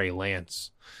draft a Trey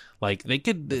Lance. Like,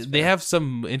 they have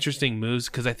some interesting moves,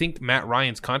 because I think Matt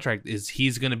Ryan's contract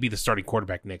he's going to be the starting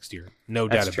quarterback next year. No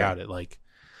doubt about it. Like,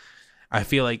 I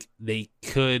feel like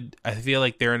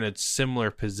they're in a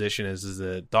similar position as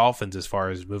the Dolphins as far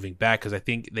as moving back, because I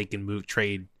think they can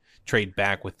trade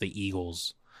back with the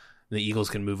Eagles. The Eagles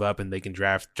can move up and they can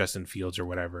draft Justin Fields or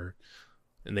whatever,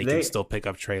 and they can still pick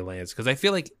up Trey Lance. Because I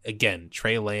feel like, again,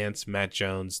 Trey Lance, Matt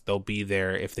Jones, they'll be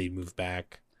there if they move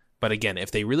back. But again, if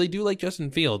they really do like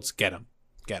Justin Fields, get him.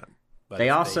 But they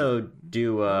also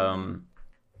do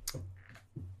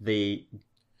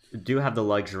have the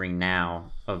luxury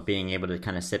now of being able to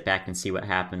kind of sit back and see what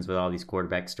happens with all these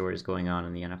quarterback stories going on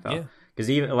in the NFL. Because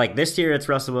even like this year, it's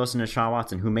Russell Wilson and Deshaun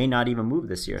Watson, who may not even move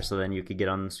this year. So then you could get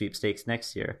on the sweepstakes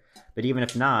next year. But even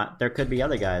if not, there could be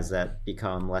other guys that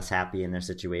become less happy in their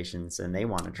situations and they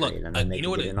want to trade. And then they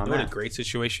can get in on that. What a great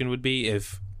situation would be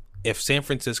if San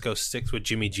Francisco sticks with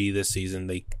Jimmy G this season,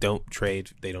 they don't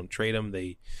trade him,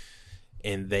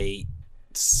 they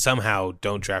somehow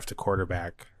don't draft a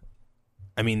quarterback.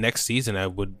 I mean, next season, I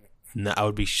would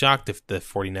be shocked if the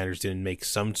 49ers didn't make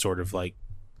some sort of like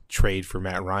trade for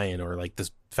Matt Ryan, or like the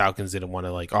Falcons didn't want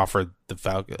to like offer the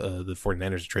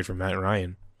 49ers a trade for Matt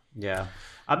Ryan. Yeah,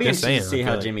 I'll be interested to see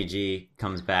how Jimmy G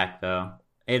comes back, though.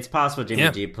 It's possible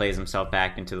Jimmy G plays himself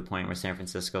back into the point where San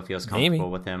Francisco feels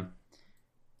comfortable with him.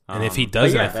 And if he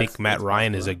doesn't, I think Matt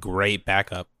Ryan is a great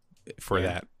backup for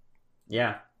that.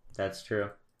 Yeah, that's true.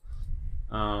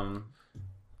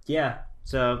 Yeah.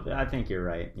 So I think you're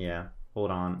right. Yeah, hold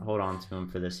on to him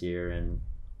for this year and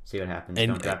see what happens.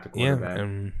 Don't draft a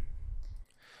quarterback.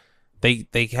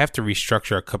 They have to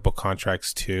restructure a couple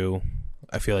contracts too.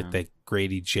 I feel like that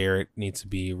Grady Jarrett needs to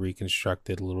be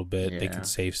reconstructed a little bit. Yeah. They can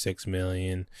save $6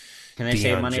 million. Can they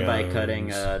save money by cutting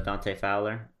Dante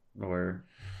Fowler? Or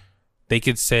they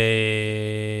could save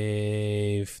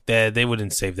that. They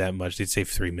wouldn't save that much. They'd save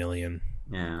 $3 million.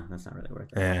 Yeah, that's not really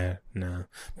worth it. Yeah, no.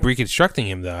 Reconstructing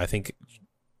him, though, I think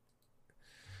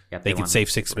they could save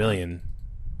 $6 million.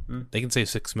 They can save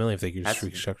 $6 million if they could just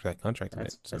restructure that contract.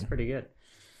 That's pretty good.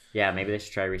 Yeah, maybe they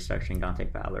should try restructuring Dante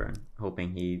Fowler and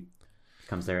hoping he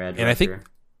becomes their edge rusher. And I think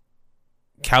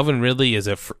Calvin Ridley is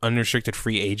a unrestricted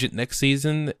free agent next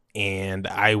season, and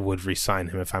I would re-sign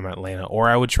him if I'm Atlanta, or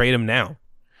I would trade him now.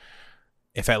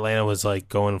 If Atlanta was like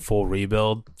going full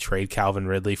rebuild, trade Calvin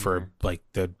Ridley for like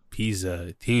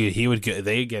he would get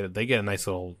they get a nice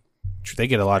little they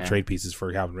get a lot of trade pieces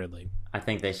for Calvin Ridley. I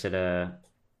think they should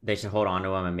hold on to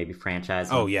him and maybe franchise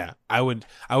him. Oh yeah, I would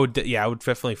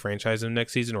definitely franchise him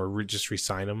next season, or just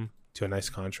re-sign him to a nice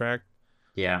contract.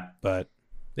 Yeah, but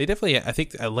they definitely, I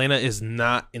think Atlanta is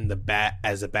not in the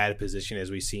as bad position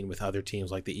as we've seen with other teams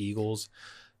like the Eagles,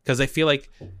 because I feel like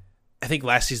I think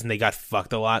last season they got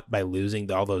fucked a lot by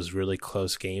losing all those really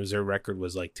close games. Their record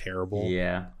was like terrible.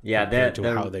 Yeah. Compared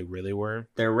to how they really were.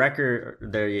 Their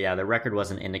record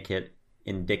wasn't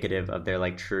indicative of their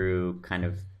like true kind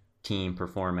of team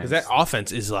performance. Because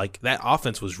that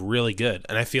offense was really good,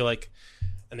 and I feel like,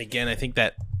 and again, I think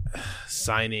that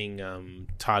signing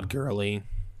Todd Gurley,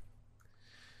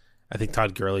 I think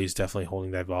Todd Gurley is definitely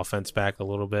holding that offense back a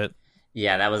little bit.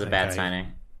 Yeah, that was a bad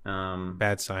signing.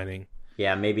 Bad signing.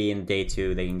 Yeah, maybe in day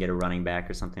 2 they can get a running back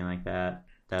or something like that.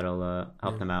 That'll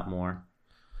help them out more.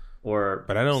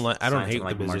 But I don't hate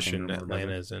the position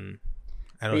Atlanta's in.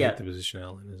 I don't hate the position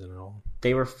Atlanta's in at all.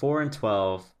 They were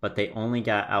 4-12, but they only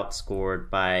got outscored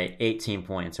by 18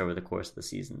 points over the course of the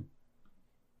season.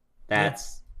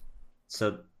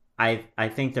 So I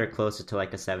think they're closer to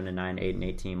like a 7-9,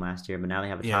 8-8 team last year, but now they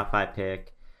have a top 5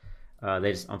 pick.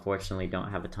 They just unfortunately don't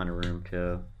have a ton of room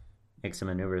to make some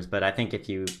maneuvers. But I think if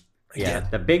you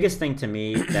the biggest thing to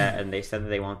me and they said that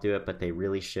they won't do it, but they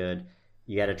really should.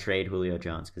 You got to trade Julio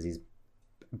Jones because he's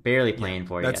barely playing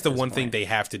for you. That's the one thing they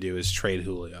have to do is trade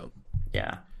Julio.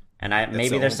 Yeah, and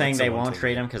maybe they're saying they won't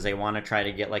trade him because they want to try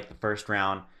to get like the first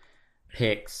round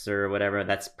picks or whatever.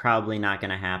 That's probably not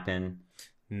going to happen.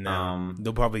 No,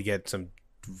 they'll probably get some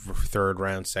 3rd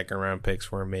round, 2nd round picks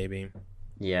for him, maybe.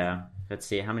 Yeah, let's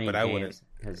see how many games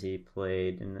has he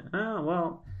played in.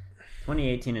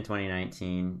 2018 and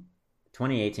 2019.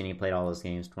 2018 he played all those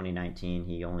games. 2019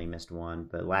 he only missed 1,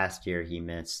 but last year he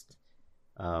missed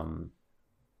 7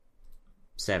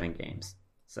 games.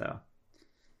 So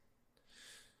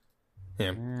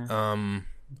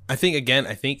I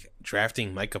think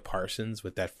drafting Micah Parsons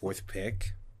with that 4th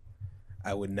pick,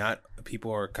 I would not.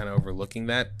 People are kind of overlooking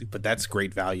that, but that's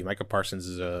great value. Micah Parsons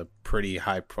is a pretty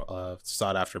high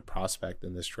sought after prospect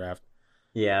in this draft.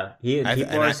 Yeah,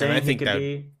 people are saying he could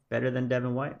be better than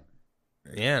Devin White.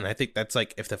 Yeah, and I think that's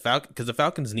like if the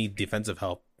Falcons need defensive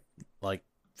help, like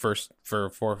first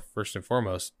and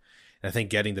foremost, and I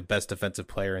think getting the best defensive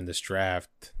player in this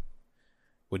draft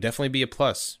would definitely be a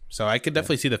plus. So I could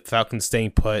definitely see the Falcons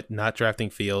staying put, not drafting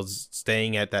Fields,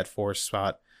 staying at that 4th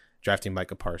spot, drafting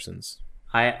Micah Parsons.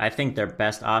 I think their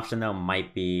best option though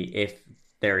might be if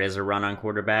there is a run on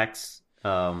quarterbacks,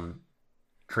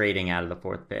 trading out of the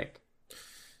 4th pick.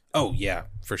 Oh yeah,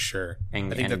 for sure. I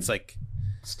think that's like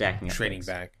stacking up trading picks.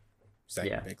 back,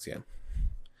 stacking picks. Yeah,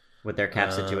 with their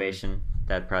cap situation,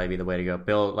 that'd probably be the way to go.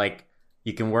 Bill, like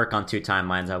you can work on 2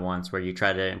 timelines at once, where you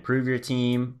try to improve your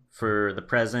team for the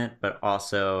present, but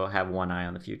also have one eye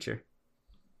on the future.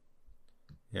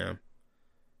 Yeah.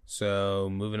 So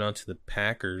moving on to the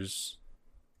Packers,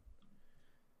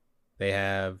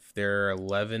 they're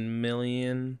 11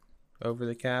 million over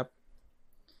the cap.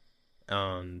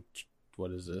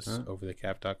 What is this?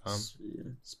 Overthecap.com.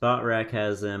 SpotRack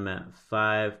has them at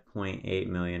 5.8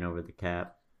 million over the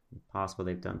cap. Possible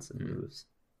they've done some moves.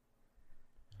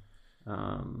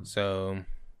 And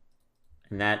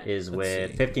that is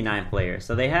with 59 players.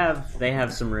 So they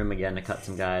have some room again to cut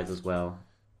some guys as well.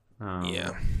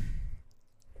 Yeah.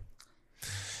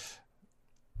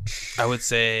 I would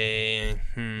say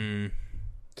can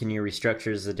you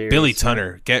restructure Zadarius Billy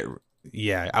Turner?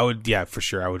 I would for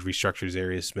sure. I would restructure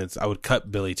Zadarius Smith. I would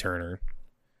cut Billy Turner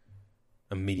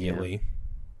immediately. Yeah.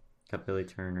 Cut Billy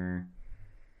Turner.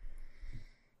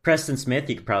 Preston Smith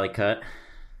you could probably cut.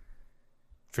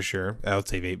 For sure. I would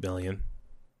save $8 million.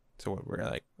 So what, we're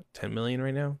at like 10 million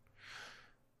right now?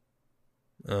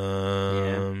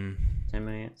 10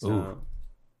 million. So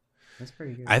that's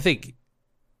pretty good. I think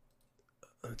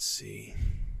let's see.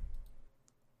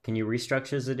 Can you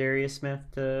restructure Zadarius Smith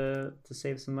to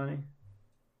save some money?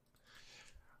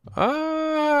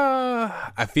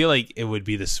 I feel like it would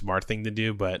be the smart thing to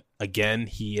do, but again,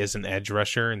 he is an edge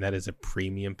rusher, and that is a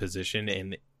premium position.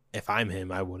 And if I'm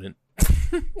him, I wouldn't.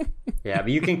 Yeah,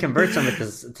 but you can convert some of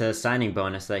this to signing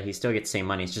bonus so that he still gets the same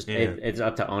money. It's just it's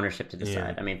up to ownership to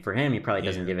decide. I mean, for him, he probably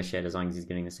doesn't give a shit as long as he's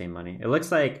getting the same money. It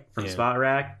looks like from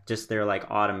SpotRack, just their like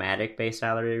automatic base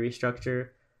salary restructure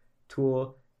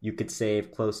tool, you could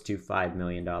save close to $5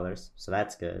 million. So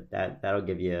that's good. That'll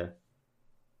give you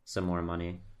some more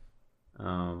money.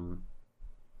 So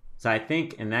I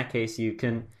think in that case you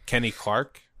can Kenny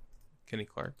Clark. He's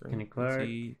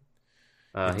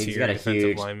got a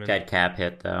huge dead cap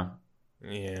hit though.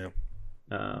 Yeah.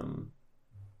 And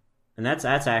that's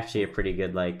actually a pretty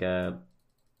good like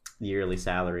yearly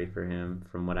salary for him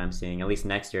from what I'm seeing. At least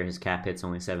next year his cap hit's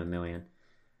only $7 million.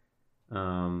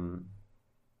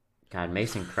 God,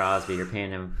 Mason Crosby, you're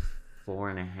paying him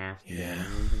 $4.5 million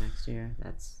next year.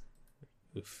 That's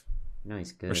oof. No,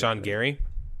 he's good. Rashawn Gary.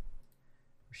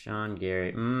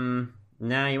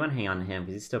 No, you want to hang on to him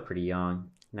because he's still pretty young.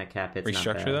 And that cap hit's not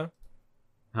bad. Restructure though.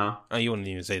 Huh? Oh, you wouldn't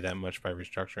even say that much by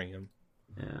restructuring him.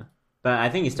 Yeah, but I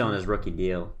think he's still on his rookie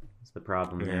deal. That's the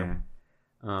problem Yeah.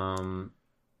 there.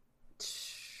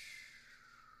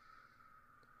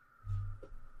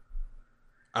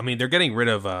 I mean, they're getting rid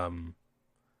of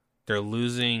they're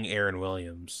losing Aaron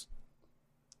Williams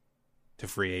to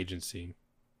free agency.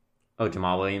 Oh,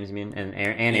 Jamal Williams, you mean, and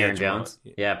Aaron Jones?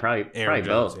 Yeah, probably Aaron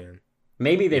Jones, both. yeah.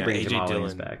 Maybe they bring AJ Jamal Dillon.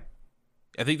 Williams back.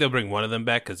 I think they'll bring one of them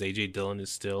back because AJ Dillon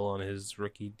is still on his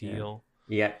rookie deal.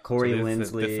 Yeah, Corey So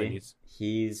Linsley.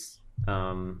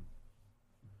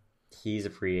 He's a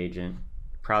free agent.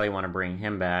 Probably want to bring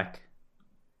him back.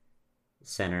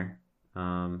 Center.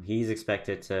 He's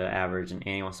expected to average an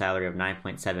annual salary of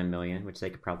 $9.7 million, which they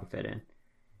could probably fit in.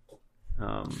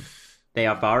 They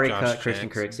have already cut Christian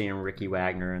Kirksey and Ricky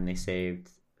Wagner, and they saved,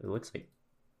 it looks like,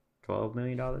 $12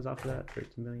 million off of that,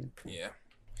 $13 million. Yeah,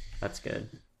 that's good.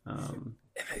 And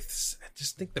I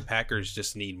just think the Packers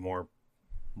just need more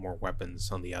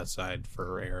weapons on the outside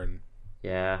for Aaron.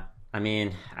 Yeah, I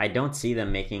mean, I don't see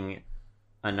them making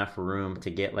enough room to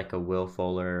get like a Will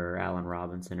Fuller or Allen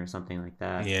Robinson or something like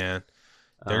that. Yeah,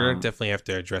 they're gonna definitely have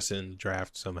to address it in the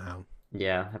draft somehow.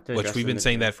 Yeah, have to. Which we've been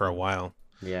saying that for a while.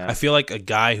 Yeah, I feel like a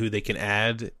guy who they can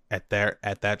add at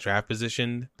that draft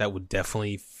position that would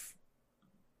definitely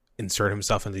insert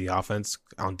himself into the offense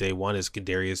on day one is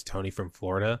Kadarius Toney from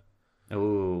Florida.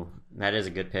 Ooh, that is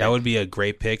a good pick. That would be a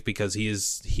great pick because he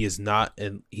is not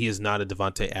a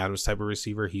Devontae Adams type of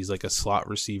receiver. He's like a slot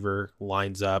receiver,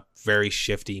 lines up, very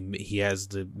shifty. He has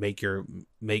the make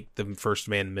the first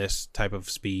man miss type of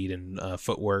speed and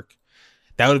footwork.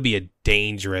 That would be a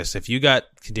dangerous if you got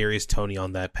Kadarius Toney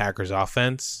on that Packers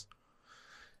offense.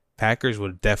 Packers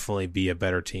would definitely be a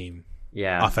better team.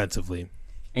 Yeah, offensively.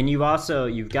 And you've got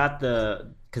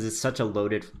because it's such a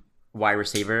loaded wide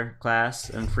receiver class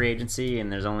in free agency,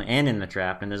 and in the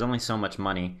draft, and there's only so much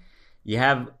money. You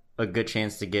have a good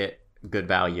chance to get good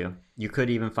value. You could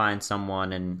even find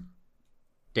someone in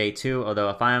day two. Although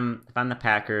if I'm the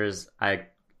Packers, I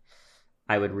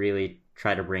would really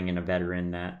try to bring in a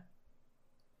veteran that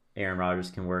Aaron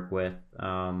Rodgers can work with.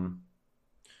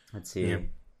 Let's see. Yeah.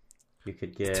 You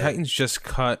could get Titans just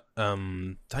cut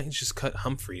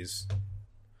Humphreys.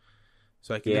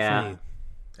 So I can definitely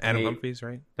Adam Humphries,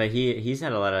 right? But he's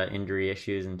had a lot of injury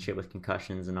issues and shit with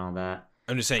concussions and all that.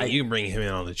 I'm just saying you can bring him in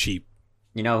on the cheap.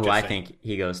 You know who I think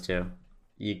he goes to?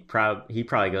 He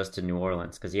probably goes to New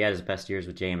Orleans because he had his best years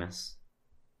with Jameis.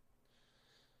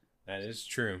 That is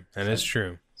true. That is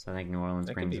true. So I think New Orleans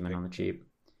brings him in on the cheap.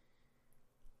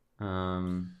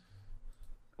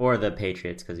 Or the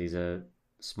Patriots because he's a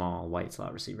small white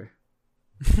slot receiver.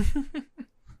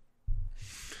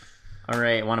 All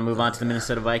right, want to move on to the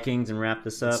Minnesota Vikings and wrap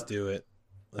this up? Let's do it.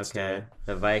 Okay,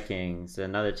 the Vikings,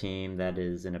 another team that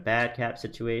is in a bad cap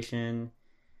situation.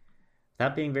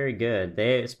 Not being very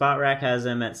good. Spot Rack has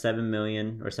them at $7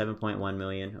 million or $7.1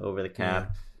 million over the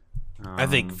cap. Yeah. I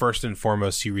think first and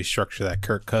foremost, you restructure that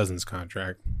Kirk Cousins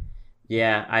contract.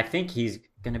 Yeah, I think he's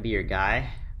gonna be your guy.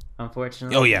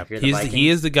 Unfortunately. Oh yeah, he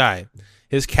is the guy.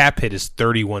 His cap hit is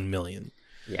 $31 million.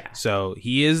 Yeah. So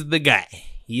he is the guy.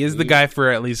 He is the guy for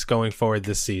at least going forward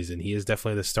this season. He is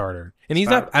definitely the starter, and he's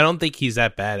not. I don't think he's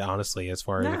that bad, honestly. As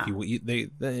far as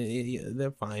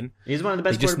they're fine. He's one of the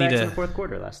best quarterbacks in the fourth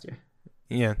quarter last year.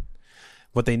 Yeah,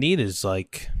 what they need is I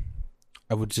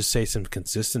would just say some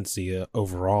consistency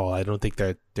overall. I don't think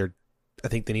they're. I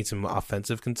think they need some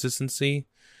offensive consistency.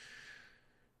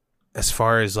 As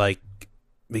far as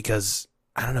because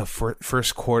I don't know, for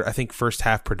first quarter, I think first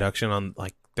half production on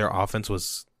their offense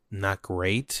was not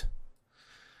great.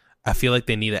 I feel like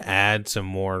they need to add some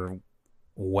more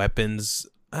weapons.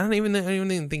 I don't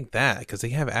even think that because they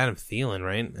have Adam Thielen,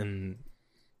 right? And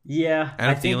yeah,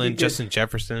 Adam Thielen, Justin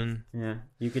Jefferson. Yeah,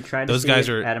 you could try to. Those guys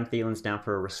are. Adam Thielen's down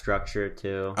for a restructure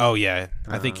too. Oh yeah,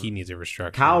 I think he needs a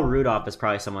restructure. Kyle Rudolph is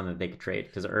probably someone that they could trade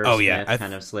because Irv Smith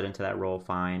kind of slid into that role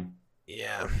fine.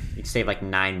 Yeah, you could save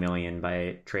 $9 million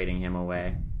by trading him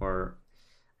away, or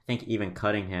I think even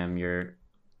cutting him, you're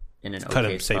in an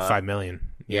okay spot. Save $5 million.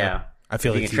 Yeah. I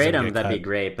feel if you can trade him, that'd be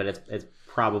great, but it's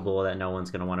probable that no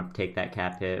one's going to want to take that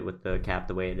cap hit with the cap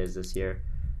the way it is this year.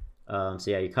 So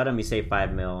yeah, you cut him, you save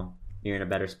 $5 million, you're in a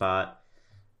better spot.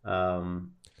 Yeah,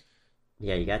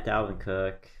 you got Dalvin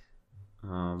Cook.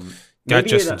 Got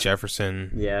Justin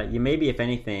Jefferson. Yeah, maybe if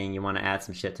anything, you want to add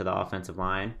some shit to the offensive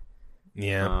line.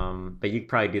 Yeah. But you could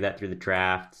probably do that through the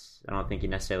draft. I don't think you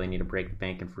necessarily need to break the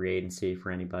bank in free agency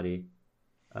for anybody.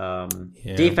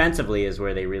 Defensively is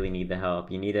where they really need the help.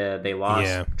 They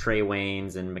lost Trey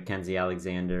Waynes and Mackenzie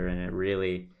Alexander, and it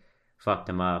really fucked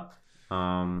them up.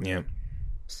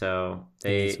 So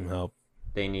they need some help.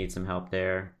 They need some help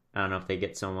there. I don't know if they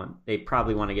get someone. They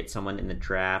probably want to get someone in the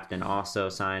draft and also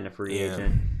sign a free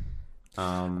agent.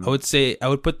 I would say I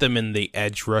would put them in the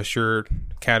edge rusher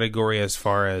category as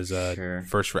far as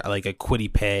first, like a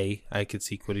Kwity Paye. I could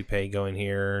see Kwity Paye going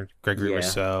here. Gregory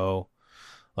Rousseau.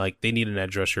 Like, they need an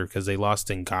edge rusher because they lost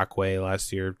Ngakoue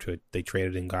last year. They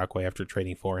traded Ngakoue after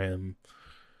trading for him.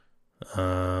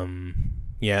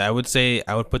 I would say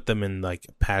I would put them in like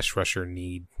pass rusher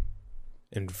need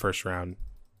in the first round.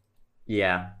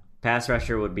 Yeah, pass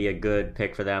rusher would be a good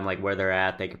pick for them. Like where they're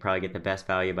at, they could probably get the best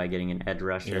value by getting an edge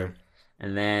rusher. Yeah.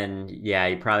 And then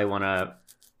you probably want to,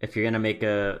 if you're gonna make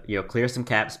clear some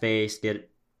cap space, get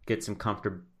some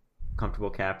comfortable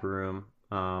cap room.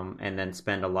 And then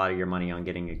spend a lot of your money on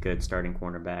getting a good starting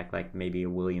cornerback, like maybe a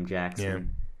William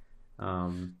Jackson. Yeah.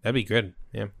 That'd be good.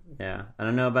 Yeah. Yeah. I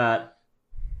don't know about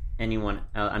anyone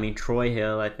else. I mean, Troy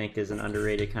Hill, I think, is an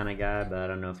underrated kind of guy, but I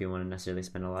don't know if you want to necessarily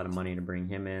spend a lot of money to bring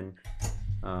him in.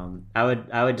 I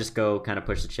would just go kind of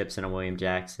push the chips in a William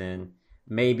Jackson.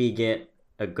 Maybe get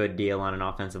a good deal on an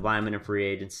offensive lineman in free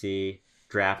agency.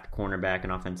 Draft cornerback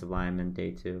and offensive lineman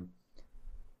day 2.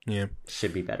 Yeah.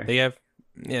 Should be better.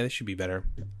 They should be better.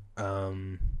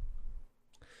 Because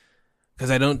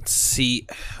I don't see...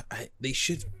 They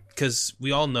should... Because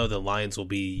we all know the Lions will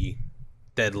be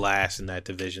dead last in that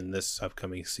division this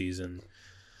upcoming season.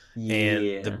 Yeah.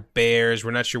 And the Bears,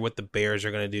 we're not sure what the Bears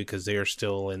are going to do because they're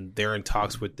in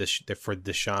talks with for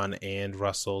Deshaun and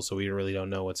Russell, so we really don't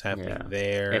know what's happening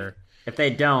there. If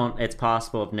they don't, it's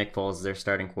possible if Nick Foles is their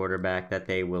starting quarterback that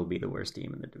they will be the worst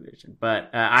team in the division. But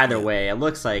either way, it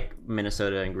looks like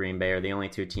Minnesota and Green Bay are the only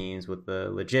 2 teams with the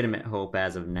legitimate hope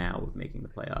as of now of making the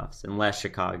playoffs, unless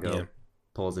Chicago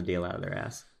pulls a deal out of their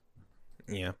ass.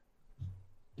 Yeah.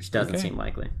 Which doesn't seem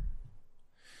likely.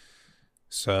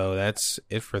 So that's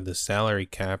it for the salary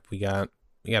cap. We got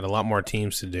a lot more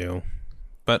teams to do,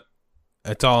 but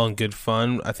it's all in good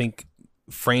fun. I think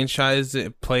franchise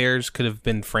players could have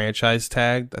been franchise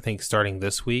tagged, I think, starting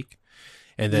this week.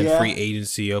 And then free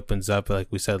agency opens up, like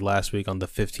we said last week, on the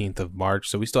 15th of March.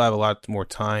 So we still have a lot more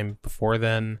time before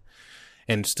then.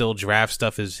 And still draft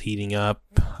stuff is heating up.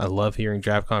 I love hearing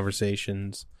draft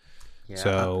conversations. Yeah.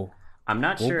 So I'm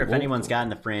not sure if anyone's gotten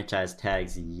the franchise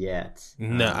tags yet.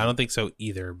 No, I don't think so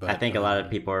either. But I think a lot of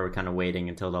people are kind of waiting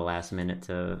until the last minute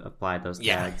to apply those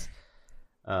tags.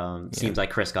 Seems like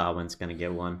Chris Godwin's going to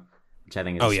get one, which I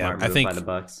think is a smart move by the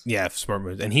Bucs. Yeah, smart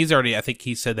move. And he's already, I think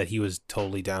he said that he was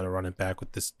totally down to run it back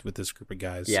with this group of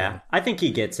guys. Yeah, so. I think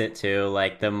he gets it too.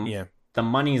 Like the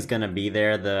money's going to be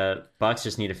there. The Bucs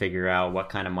just need to figure out what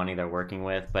kind of money they're working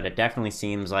with. But it definitely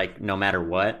seems like no matter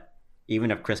what,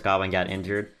 even if Chris Godwin got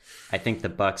injured, I think the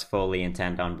Bucs fully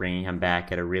intend on bringing him back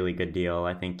at a really good deal.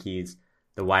 I think he's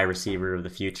the wide receiver of the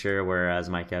future, whereas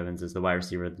Mike Evans is the wide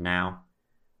receiver of now.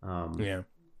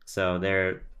 So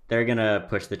they're gonna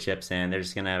push the chips in. They're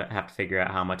just gonna have to figure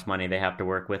out how much money they have to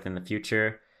work with in the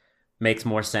future. Makes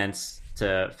more sense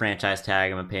to franchise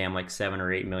tag him and pay him like $7 or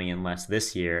 $8 million less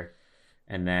this year,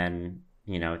 and then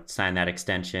sign that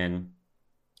extension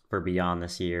for beyond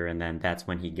this year, and then that's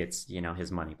when he gets his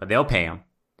money. But they'll pay him.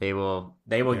 They will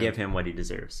give him what he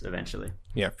deserves eventually.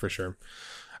 Yeah, for sure.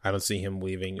 I don't see him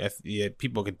leaving.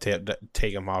 People could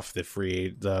take him off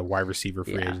the wide receiver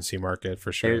free agency market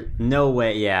for sure. There's no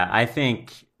way. Yeah, I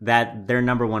think that their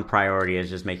number one priority is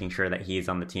just making sure that he's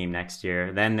on the team next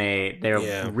year. Then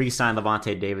they'll re-sign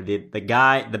Lavonte David.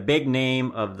 The big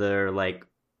name of their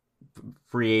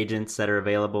free agents that are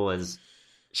available is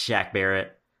Shaq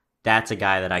Barrett. That's a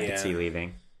guy that I could see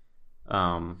leaving.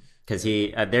 Because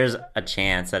there's a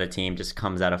chance that a team just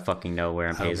comes out of fucking nowhere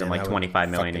and pays him like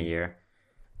 $25 million a year.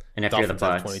 And if Dolphins you're the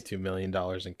Bucs, have $22 million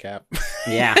in cap.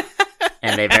 Yeah,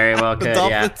 and they very well could. The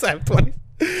Dolphins have 20.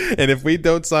 And if we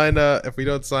don't trade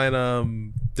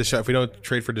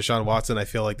for Deshaun Watson, I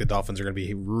feel like the Dolphins are going to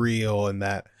be real in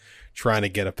that trying to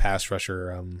get a pass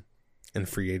rusher in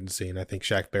free agency. And I think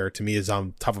Shaq Barrett to me is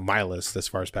on top of my list as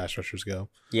far as pass rushers go.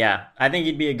 Yeah, I think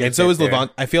he'd be a good. And so is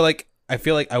Levant. I feel like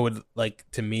I would like,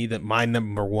 to me, that my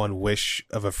number one wish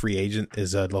of a free agent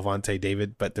is Lavonte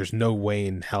David, but there's no way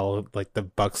in hell the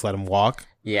Bucs let him walk.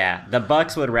 Yeah, the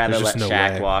Bucs would rather let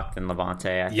Shaq walk than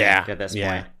Lavonte. I think at this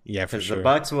point. Yeah, for sure. The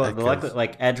Bucs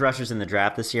will edge rushers in the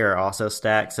draft this year are also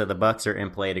stacked, so the Bucs are in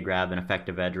play to grab an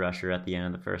effective edge rusher at the end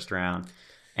of the first round,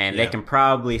 and they can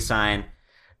probably sign.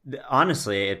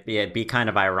 Honestly, it'd be kind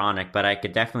of ironic, but I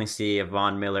could definitely see if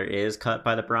Von Miller is cut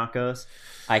by the Broncos.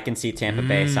 I can see Tampa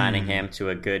Bay signing him to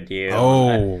a good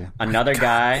deal. Another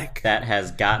guy that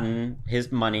has gotten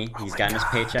his money. He's gotten his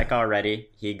paycheck already.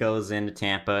 He goes into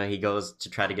Tampa. He goes to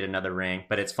try to get another ring.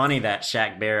 But it's funny that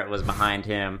Shaq Barrett was behind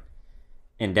him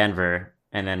in Denver,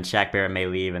 and then Shaq Barrett may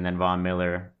leave, and then Von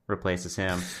Miller replaces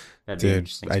him. That'd be Dude,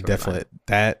 interesting.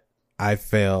 I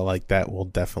feel like that will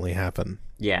definitely happen.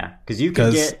 Yeah,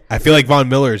 because I feel like Von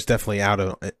Miller is definitely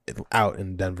out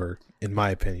in Denver, in my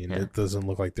opinion. Yeah. It doesn't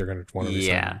look like they're going to want to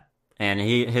resign him. And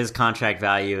his contract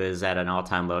value is at an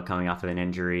all-time low coming off of an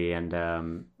injury, and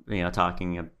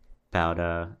talking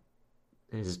about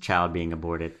his child being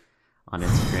aborted on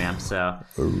Instagram. So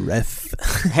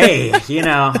hey,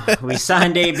 we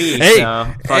signed AB.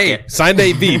 So fuck it. Signed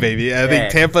AB, baby. I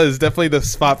think Tampa is definitely the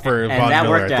spot for Von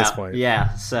Miller at this point.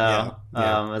 Yeah. So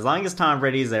as long as Tom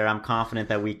Brady's there, I'm confident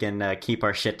that we can keep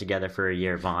our shit together for a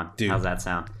year. Vaughn, dude, how's that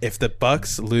sound? If the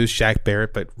Bucks lose Shaq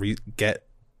Barrett but get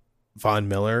Von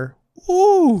Miller.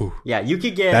 Ooh, yeah, you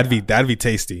could get that'd be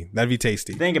tasty. That'd be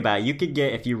tasty. Think about it. You could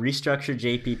get, if you restructure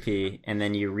JPP and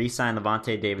then you re-sign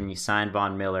Lavonte David and you sign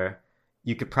Von Miller,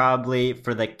 you could probably,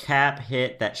 for the cap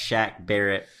hit that Shaq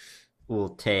Barrett will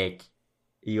take,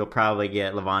 you'll probably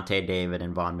get Lavonte David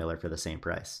and Von Miller for the same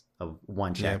price of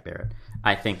one Shaq Barrett.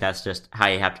 I think that's just how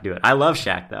you have to do it. I love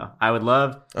Shaq though. I would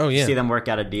love to see them work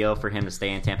out a deal for him to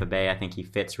stay in Tampa Bay. I think he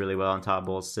fits really well in Todd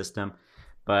Bowles' system.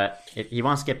 But if he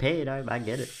wants to get paid, I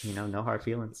get it. No hard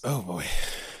feelings. Oh boy,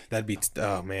 that'd be.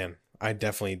 Oh man, I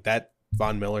definitely that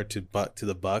Von Miller to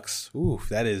the Bucks. Ooh,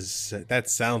 that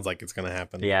sounds like it's gonna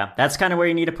happen. Yeah, that's kind of where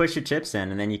you need to push your chips in,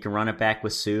 and then you can run it back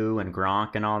with Sue and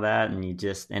Gronk and all that, and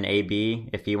and AB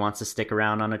if he wants to stick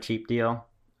around on a cheap deal.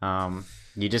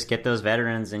 You just get those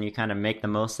veterans and you kind of make the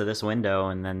most of this window,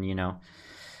 and then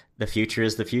the future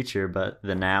is the future, but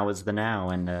the now is the now,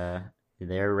 and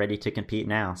they're ready to compete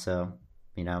now. So.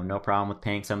 No problem with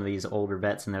paying some of these older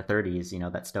vets in their 30s,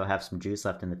 that still have some juice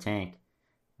left in the tank.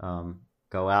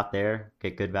 Go out there,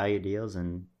 get good value deals,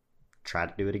 and try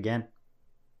to do it again.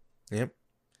 Yep.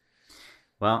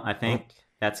 Well, I think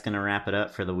that's going to wrap it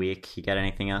up for the week. You got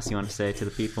anything else you want to say to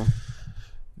the people?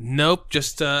 Nope.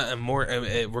 Just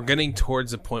we're getting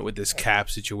towards the point with this cap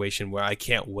situation where I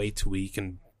can't wait till we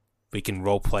can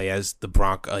role play as the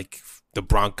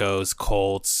Broncos,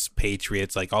 Colts,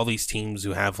 Patriots, like all these teams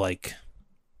who have like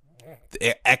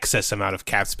excess amount of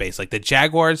cap space. Like the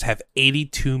Jaguars have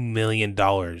 $82 million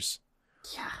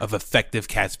of effective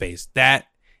cap space. That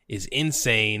is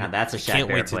insane. Now that's a Shaq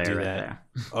Barrett player right there.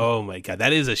 Oh my god,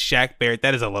 that is a Shaq Barrett.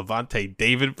 That is a Lavonte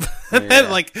David.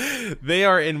 Like they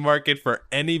are in market for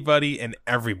anybody and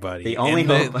everybody. The only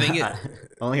hope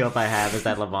I have is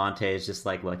that Lavonte is just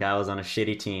like, look, I was on a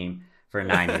shitty team for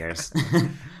 9 years.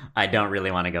 I don't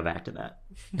really want to go back to that.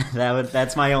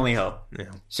 That's my only hope.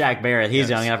 Yeah. Shaq Barrett, he's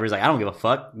young enough where he's like, I don't give a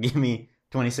fuck. Give me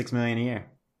 $26 million a year.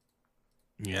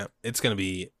 Yeah, it's gonna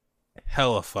be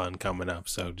hella fun coming up.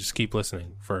 So just keep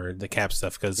listening for the cap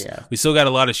stuff because we still got a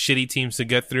lot of shitty teams to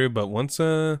get through. But once,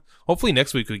 hopefully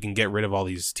next week we can get rid of all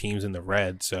these teams in the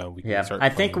red. So we can start. I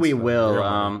think we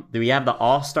will. We have the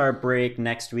All-Star break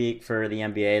next week for the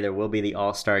NBA. There will be the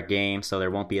All-Star game, so there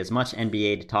won't be as much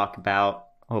NBA to talk about.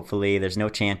 Hopefully, there's no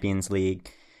Champions League.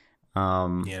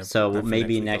 So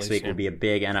maybe next week will be a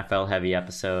big NFL heavy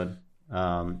episode,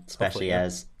 especially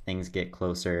as things get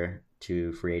closer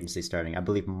to free agency starting. I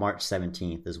believe March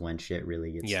 17th is when shit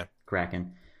really gets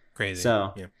cracking. Crazy.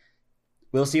 So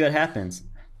we'll see what happens.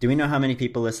 Do we know how many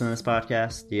people listen to this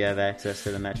podcast? Do you have access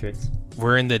to the metrics?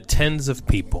 We're in the tens of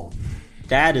people.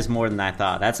 That is more than I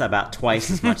thought. That's about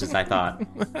twice as much as I thought.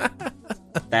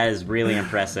 That is really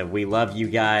impressive. We love you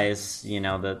guys.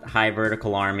 The High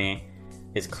Vertical Army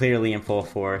is clearly in full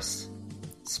force.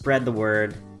 Spread the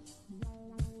word.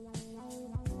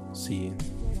 We'll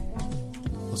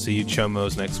see you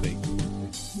chomos next week.